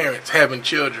your parents having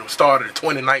children started in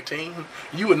 2019,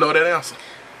 you would know that answer.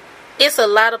 It's a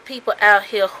lot of people out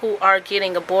here who are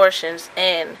getting abortions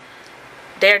and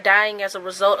they're dying as a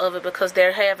result of it because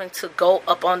they're having to go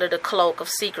up under the cloak of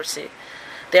secrecy.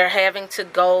 They're having to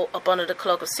go up under the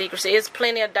cloak of secrecy. There's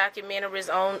plenty of documentaries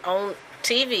on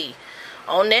TV,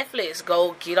 on Netflix.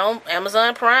 Go get on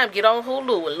Amazon Prime, get on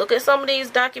Hulu, and look at some of these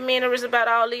documentaries about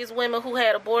all these women who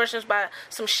had abortions by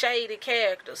some shady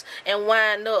characters and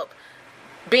wind up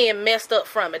being messed up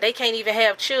from it. They can't even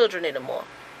have children anymore.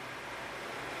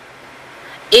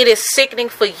 It is sickening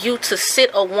for you to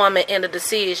sit a woman in a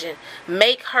decision,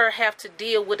 make her have to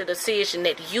deal with a decision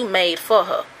that you made for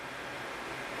her.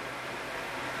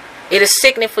 It is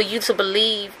sickening for you to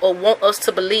believe or want us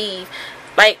to believe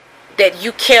like that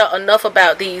you care enough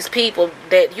about these people,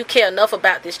 that you care enough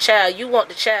about this child. You want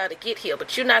the child to get here,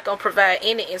 but you're not going to provide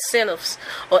any incentives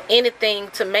or anything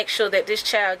to make sure that this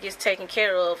child gets taken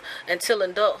care of until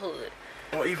adulthood.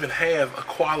 Or even have a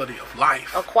quality of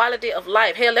life. A quality of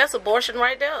life. Hell, that's abortion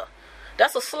right there.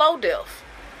 That's a slow death.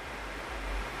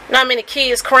 You know how many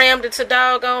kids crammed into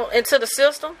the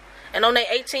system? And on their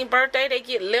 18th birthday, they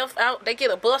get left out. They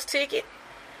get a bus ticket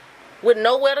with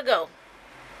nowhere to go.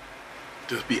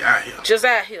 Just be out here. Just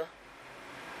out here.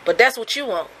 But that's what you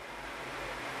want.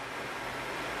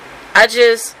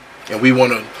 And we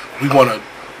wanna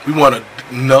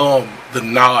numb the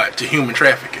nod to human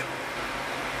trafficking.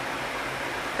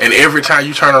 And every time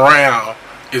you turn around,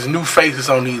 there's new faces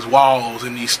on these walls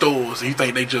in these stores, and you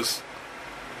think it's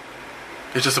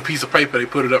just a piece of paper. They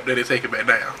put it up there, they take it back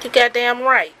down. You goddamn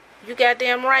right. You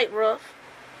goddamn right, Ruff.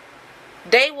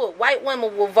 White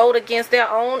women will vote against their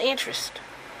own interest.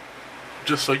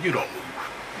 Just so you don't move.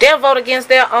 They'll vote against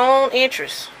their own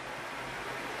interest.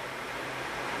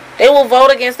 They will vote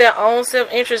against their own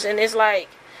self-interest, and it's like,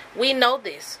 we know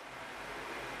this.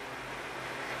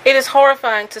 It is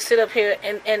horrifying to sit up here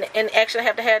and actually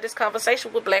have to have this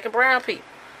conversation with black and brown people.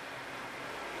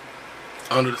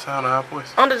 Under the sound of our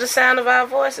voices. Under the sound of our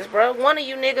voices, bro. One of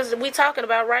you niggas that we talking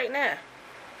about right now.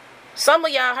 Some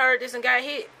of y'all heard this and got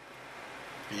hit.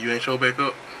 You ain't show back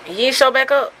up. You ain't show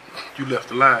back up. You left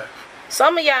alive.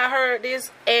 Some of y'all heard this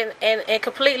and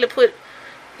completely put...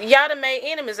 Y'all done made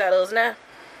enemies out of us now.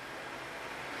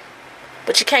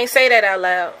 But you can't say that out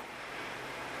loud.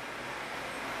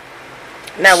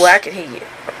 Not where I can hear it.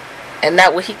 And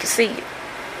not where he can see it.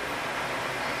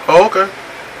 Oh, okay.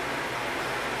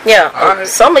 Yeah. Alright.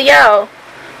 Some of y'all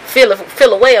feel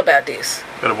a way about this.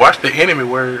 Better watch the enemy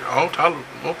word. I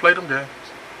don't play them games.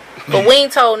 But we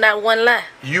ain't told not one lie.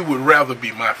 You would rather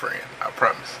be my friend, I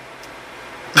promise.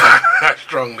 I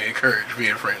strongly encourage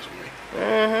being friends with me.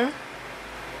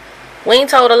 Mm-hmm. We ain't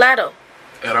told a lie though.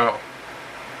 At all.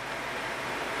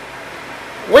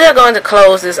 We're going to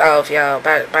close this off, y'all,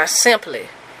 by simply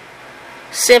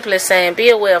saying, be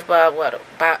aware of Bob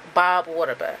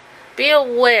Waterbury.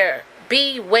 Beware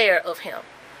of him.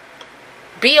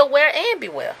 Be aware and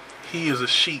beware. He is a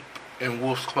sheep in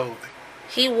wolf's clothing.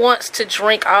 He wants to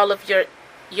drink all of your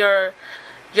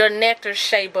nectar,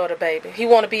 shea butter, baby. He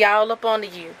want to be all up under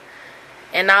you,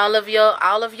 and all of your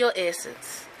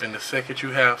essence. And the second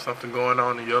you have something going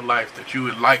on in your life that you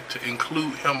would like to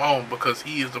include him on, because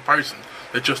he is the person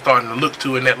that you're starting to look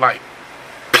to in that light.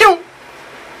 Pew!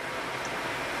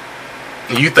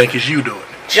 And you think it's you doing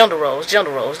it. Gender roles.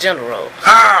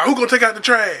 Ah, who gonna take out the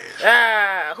trash?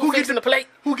 Ah, who fixing the plate?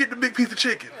 Who get the big piece of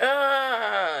chicken?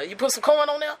 Ah, you put some corn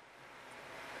on there?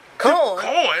 Corn?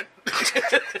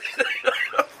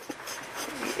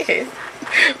 Yes.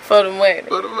 For the money.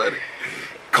 For the money.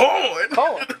 Corn?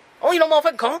 Oh, you know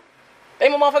motherfucking corn? They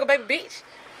my motherfucking baby bitch.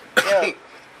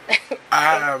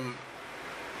 Yeah.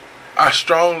 I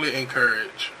strongly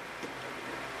encourage.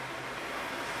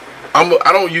 I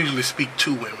don't usually speak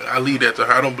to women. I leave that to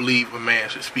her. I don't believe a man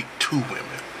should speak to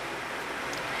women.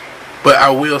 But I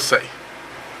will say,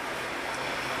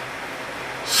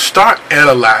 start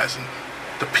analyzing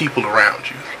the people around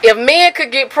you. If men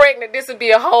could get pregnant, this would be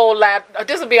a whole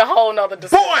nother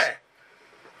discussion. Boy!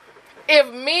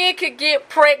 If men could get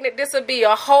pregnant, this would be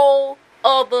a whole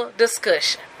other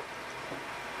discussion.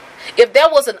 If there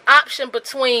was an option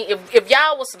between, if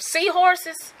y'all was some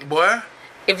seahorses, boy,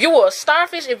 if you were a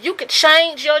starfish, if you could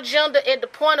change your gender at the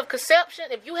point of conception,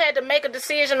 if you had to make a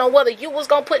decision on whether you was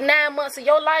going to put 9 months of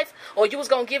your life or you was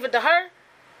going to give it to her,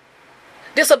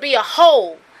 this would be a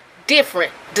whole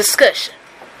different discussion.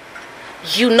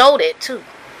 You know that too.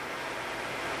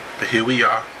 But here we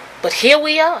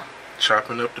are.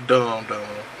 Chopping up the dumb.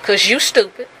 Because you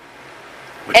stupid.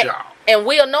 With y'all. And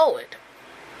we'll know it.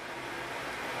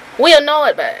 We'll know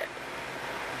it bad.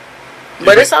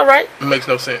 But it's alright. It makes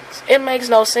no sense. It makes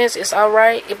no sense. It's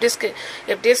alright. If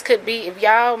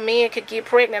y'all men could get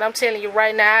pregnant, I'm telling you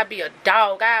right now, I'd be a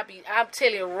dog. I'm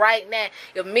telling you right now,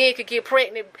 if men could get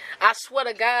pregnant, I swear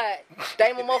to God,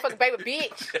 they my motherfucking baby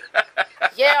bitch.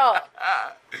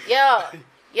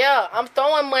 Yeah, I'm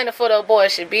throwing money for the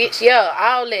abortion, bitch. Yeah,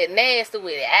 all that nasty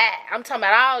with it. I'm talking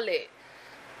about all that.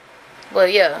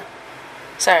 But yeah,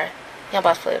 sorry, y'all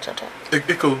about to play it sometime.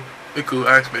 It cool.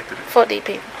 I expected it. Fuck these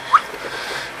people.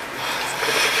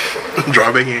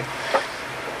 Draw back in.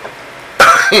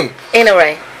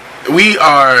 Anyway, we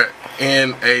are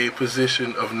in a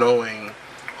position of knowing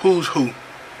who's who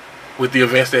with the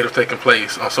events that have taken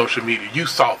place on social media. You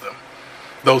saw them.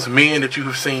 Those men that you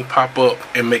have seen pop up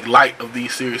and make light of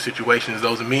these serious situations.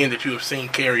 Those men that you have seen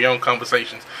carry on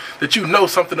conversations that you know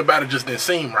something about it just didn't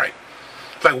seem right.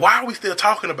 It's like, why are we still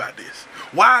talking about this?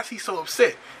 Why is he so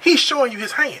upset? He's showing you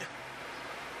his hand.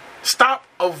 Stop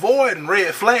avoiding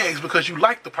red flags because you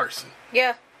like the person.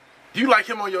 Yeah. You like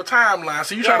him on your timeline,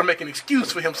 so you try to make an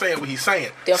excuse for him saying what he's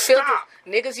saying. Stop.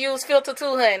 Niggas use filter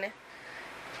too, honey.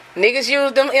 Niggas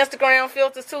use them Instagram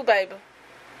filters too, baby.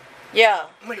 Yeah.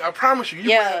 Nigga, I promise you,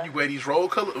 you wear these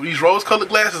rose-colored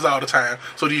glasses all the time,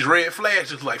 so these red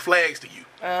flags just look like flags to you.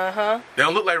 Uh-huh. They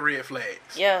don't look like red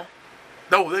flags. Yeah.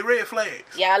 No, they're red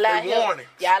flags. Y'all out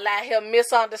here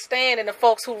misunderstanding the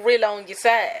folks who really on your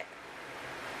side.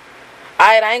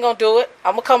 Alright, I ain't gonna do it.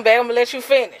 I'm gonna come back, I'm gonna let you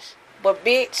finish. But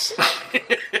bitch,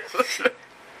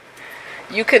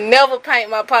 you can never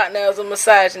paint my partner as a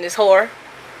misogynist whore.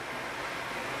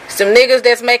 Some niggas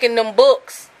that's making them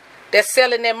books, that's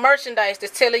selling that merchandise,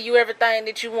 that's telling you everything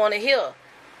that you want to hear,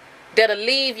 that'll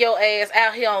leave your ass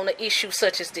out here on an issue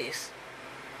such as this.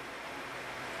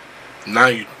 Now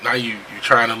you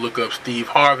trying to look up Steve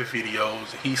Harvey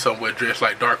videos, and he's somewhere dressed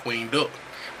like Darkwing Duck.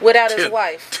 Without his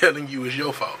wife. Telling you it's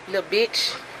your fault. Little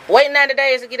bitch. Wait 90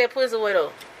 days to get that pussy away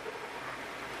though.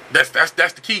 That's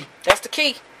the key. That's the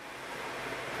key.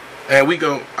 And we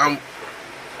could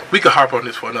harp on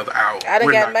this for another hour. I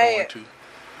done got mad.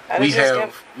 We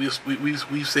said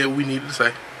what we needed to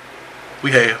say.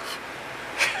 We have.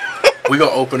 We're going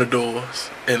to open the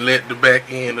doors and let the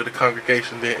back end of the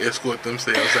congregation then escort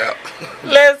themselves out.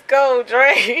 Let's go,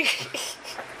 Dre.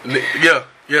 Yeah.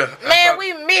 Man,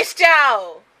 we missed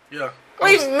y'all. Yeah.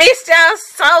 We missed y'all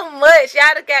so much.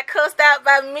 Y'all done got cussed out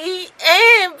by me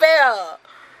and Belle.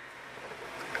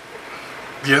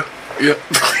 Yeah.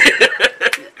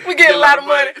 We get a lot of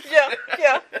money.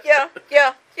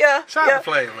 Yeah. Shout out to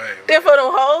Flame, man. Then for them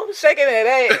hoes shaking that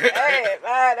ass.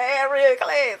 Man, they ass real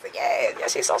classy. Yeah,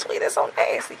 she's so sweet and so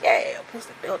nasty. Yeah, pussy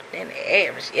built in the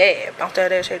average. Yeah, bounce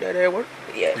that ass, shake that ass, work.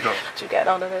 Yeah, she got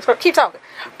on that ass. Keep talking.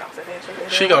 Bounce that ass, shake that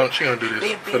ass. She gonna do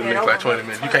this for the next like 20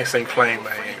 minutes. You can't sing Flame,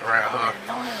 man, around her.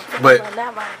 But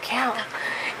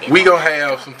we gonna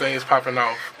have some things popping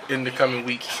off in the coming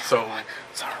weeks. So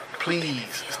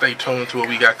please stay tuned to what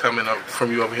we got coming up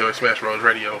from you over here at Smash Bros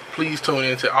Radio. Please tune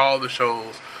in to all the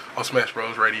shows on Smash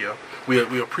Bros Radio.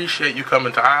 We appreciate you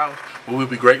coming to ours, but we'll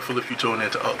be grateful if you tune in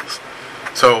to others.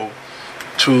 So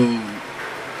to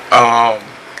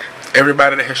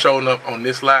everybody that has shown up on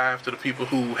this live, to the people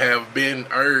who have been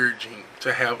urging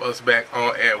to have us back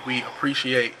on air, we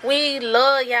appreciate. We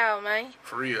love y'all, man.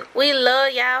 For real. We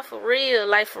love y'all for real.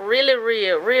 Like for really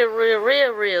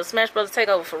real. Smash Brothers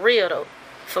Takeover for real though.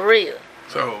 For real.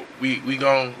 So we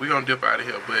gonna dip out of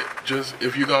here, but just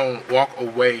if you're gonna walk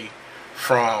away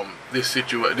from this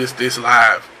this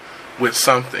live with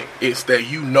something, it's that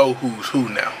you know who's who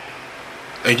now,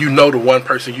 and you know the one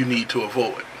person you need to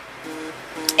avoid.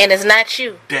 And it's not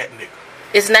you. That nigga.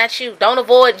 It's not you. Don't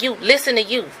avoid you. Listen to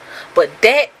you. But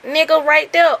that nigga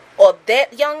right there, or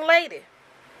that young lady,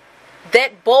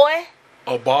 that boy,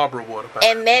 or Barbara Waterback,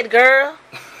 and that girl,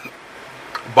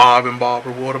 Bob and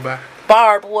Barbara Waterback.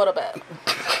 Barb, what about?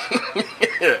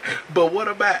 Yeah, but what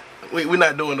about? We're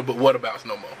not doing the but what abouts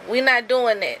no more. We're not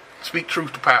doing that. Speak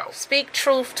truth to power. Speak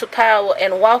truth to power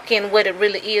and walk in what it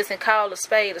really is and call a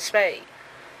spade a spade.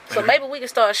 So maybe we can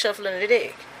start shuffling the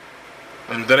deck.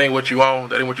 And if that ain't what you on,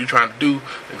 that ain't what you trying to do,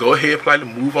 then go ahead, politely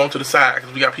move on to the side,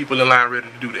 because we got people in line ready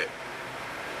to do that.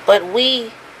 But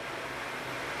we,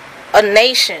 a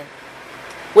nation,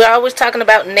 we're always talking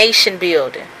about nation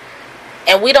building.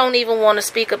 And we don't even want to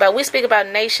speak about, we speak about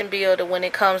nation building when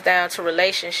it comes down to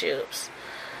relationships.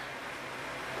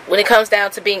 When it comes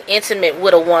down to being intimate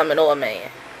with a woman or a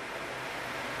man.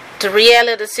 The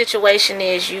reality of the situation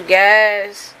is, you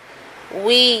guys,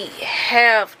 we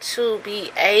have to be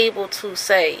able to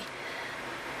say,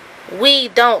 we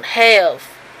don't have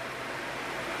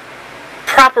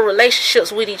proper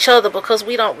relationships with each other because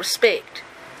we don't respect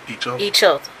each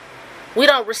other. We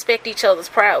don't respect each other's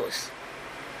prowess.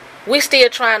 We still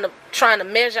trying to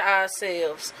measure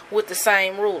ourselves with the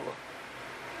same ruler.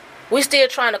 We still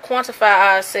trying to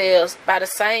quantify ourselves by the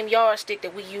same yardstick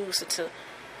that we use to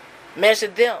measure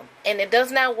them. And it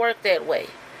does not work that way.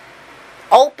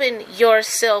 Open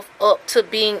yourself up to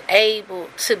being able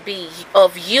to be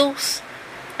of use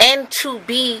and to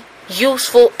be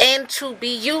useful and to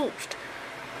be used.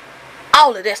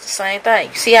 All of that's the same thing.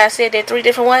 You see how I said that 3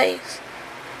 different ways?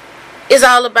 It's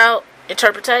all about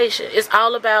interpretation. It's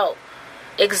all about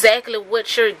exactly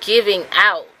what you're giving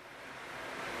out.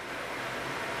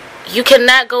 You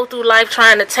cannot go through life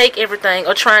trying to take everything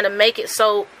or trying to make it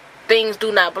so things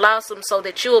do not blossom so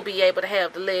that you'll be able to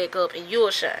have the leg up and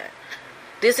you'll shine.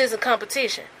 This is a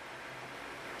competition.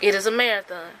 It is a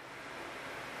marathon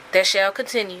that shall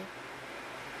continue.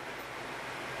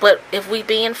 But if we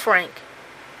being frank,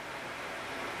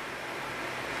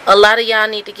 a lot of y'all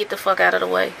need to get the fuck out of the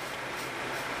way.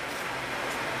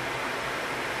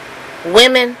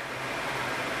 Women,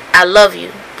 I love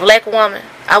you. Black woman,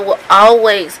 I will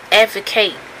always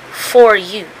advocate for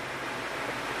you.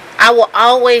 I will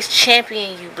always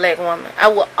champion you, black woman. I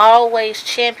will always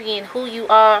champion who you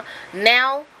are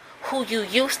now, who you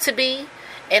used to be,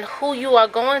 and who you are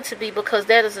going to be, because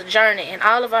that is a journey, and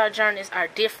all of our journeys are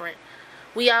different.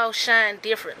 We all shine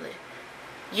differently.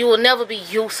 You will never be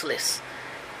useless.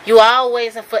 You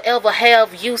always and forever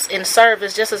have use and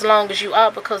service just as long as you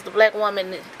are, because the black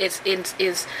woman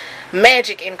is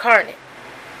magic incarnate.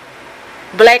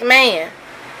 Black man,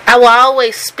 I will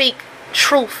always speak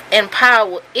truth and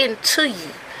power into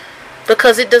you,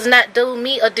 because it does not do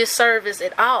me a disservice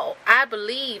at all. I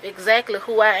believe exactly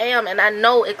who I am, and I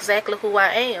know exactly who I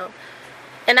am,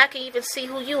 and I can even see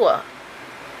who you are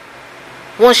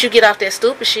once you get off that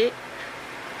stupid shit.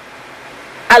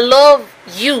 I love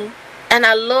you, and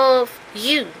I love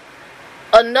you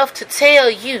enough to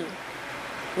tell you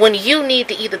when you need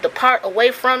to either depart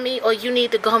away from me or you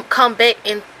need to come back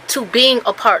into being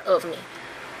a part of me.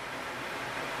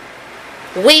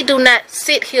 We do not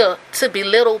sit here to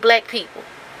belittle black people.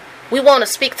 We want to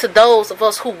speak to those of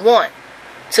us who want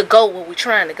to go where we're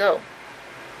trying to go.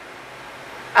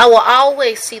 I will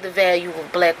always see the value of a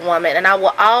black woman, and I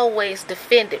will always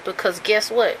defend it, because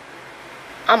guess what?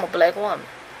 I'm a black woman.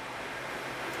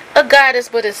 A goddess,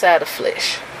 but inside the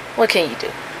flesh. What can you do?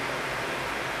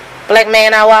 Black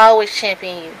man, I will always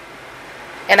champion you.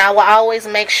 And I will always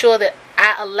make sure that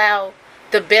I allow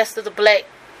the best of the black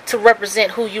to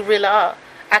represent who you really are.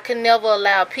 I can never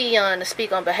allow a peon to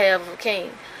speak on behalf of a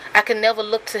king. I can never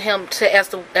look to him as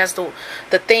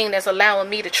the thing that's allowing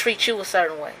me to treat you a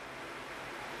certain way.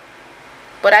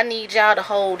 But I need y'all to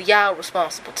hold y'all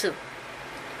responsible too.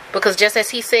 Because just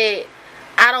as he said,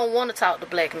 I don't want to talk to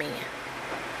black men.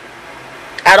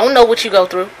 I don't know what you go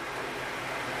through.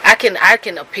 I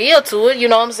can appeal to it, you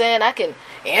know what I'm saying? I can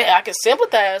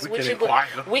sympathize with you,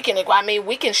 but we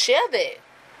can share that.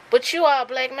 But you are a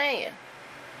black man.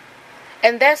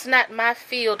 And that's not my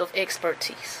field of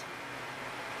expertise.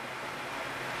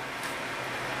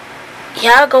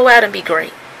 Y'all go out and be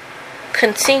great.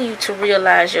 Continue to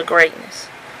realize your greatness.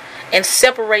 And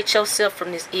separate yourself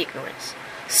from this ignorance.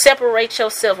 Separate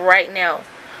yourself right now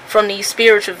from these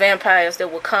spiritual vampires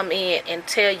that will come in and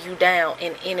tear you down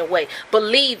in any way.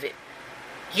 Believe it.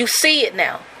 You see it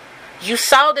now. You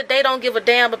saw that they don't give a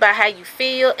damn about how you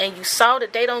feel, and you saw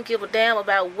that they don't give a damn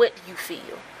about what you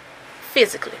feel.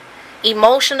 Physically.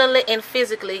 Emotionally and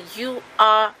physically, you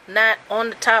are not on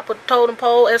the top of the totem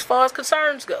pole as far as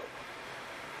concerns go.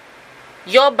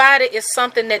 Your body is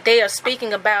something that they are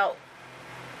speaking about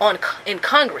in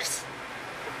Congress.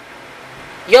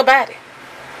 Your body.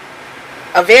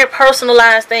 A very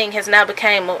personalized thing has now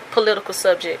become a political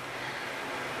subject.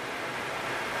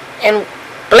 And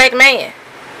black man,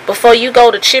 before you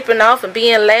go to chipping off and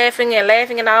being laughing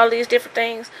and all these different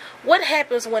things, what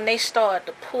happens when they start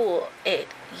to pull at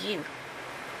you?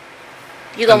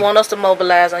 You gonna want us to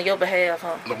mobilize on your behalf,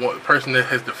 huh? The person that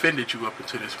has defended you up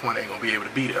until this point ain't gonna be able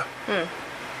to be there.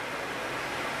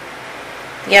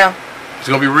 Yeah. It's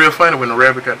gonna be real funny when the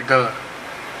rabbit got the gun.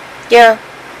 Yeah.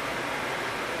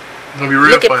 It's gonna be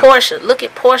real Look funny. at Portia. Look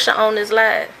at Portia on this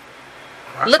live.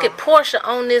 Look at her. Portia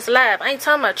on this live. I ain't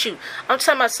talking about you. I'm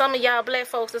talking about some of y'all black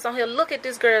folks that's on here. Look at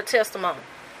this girl's testimony.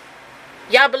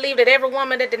 Y'all believe that every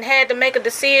woman that done had to make a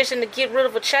decision to get rid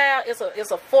of a child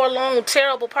is a forlorn,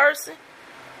 terrible person?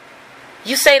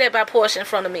 You say that about Portia in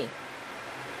front of me.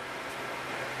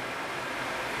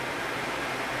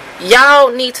 Y'all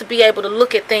need to be able to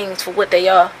look at things for what they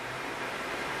are.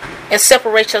 And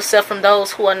separate yourself from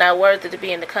those who are not worthy to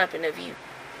be in the company of you.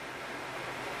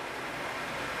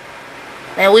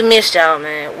 Man, we missed y'all,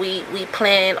 man. We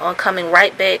plan on coming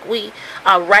right back. We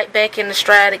are right back in the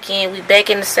stride again. We back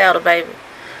in the saddle, baby.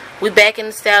 We back in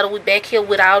the saddle. We back here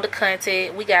with all the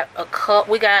content. We got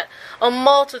a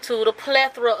multitude, a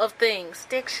plethora of things,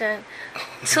 diction,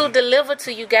 to deliver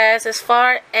to you guys as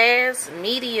far as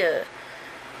media.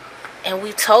 And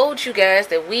we told you guys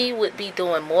that we would be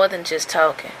doing more than just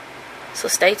talking. So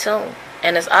stay tuned.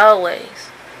 And as always,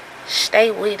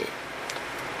 stay with it.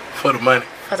 For the money.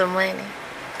 For the money.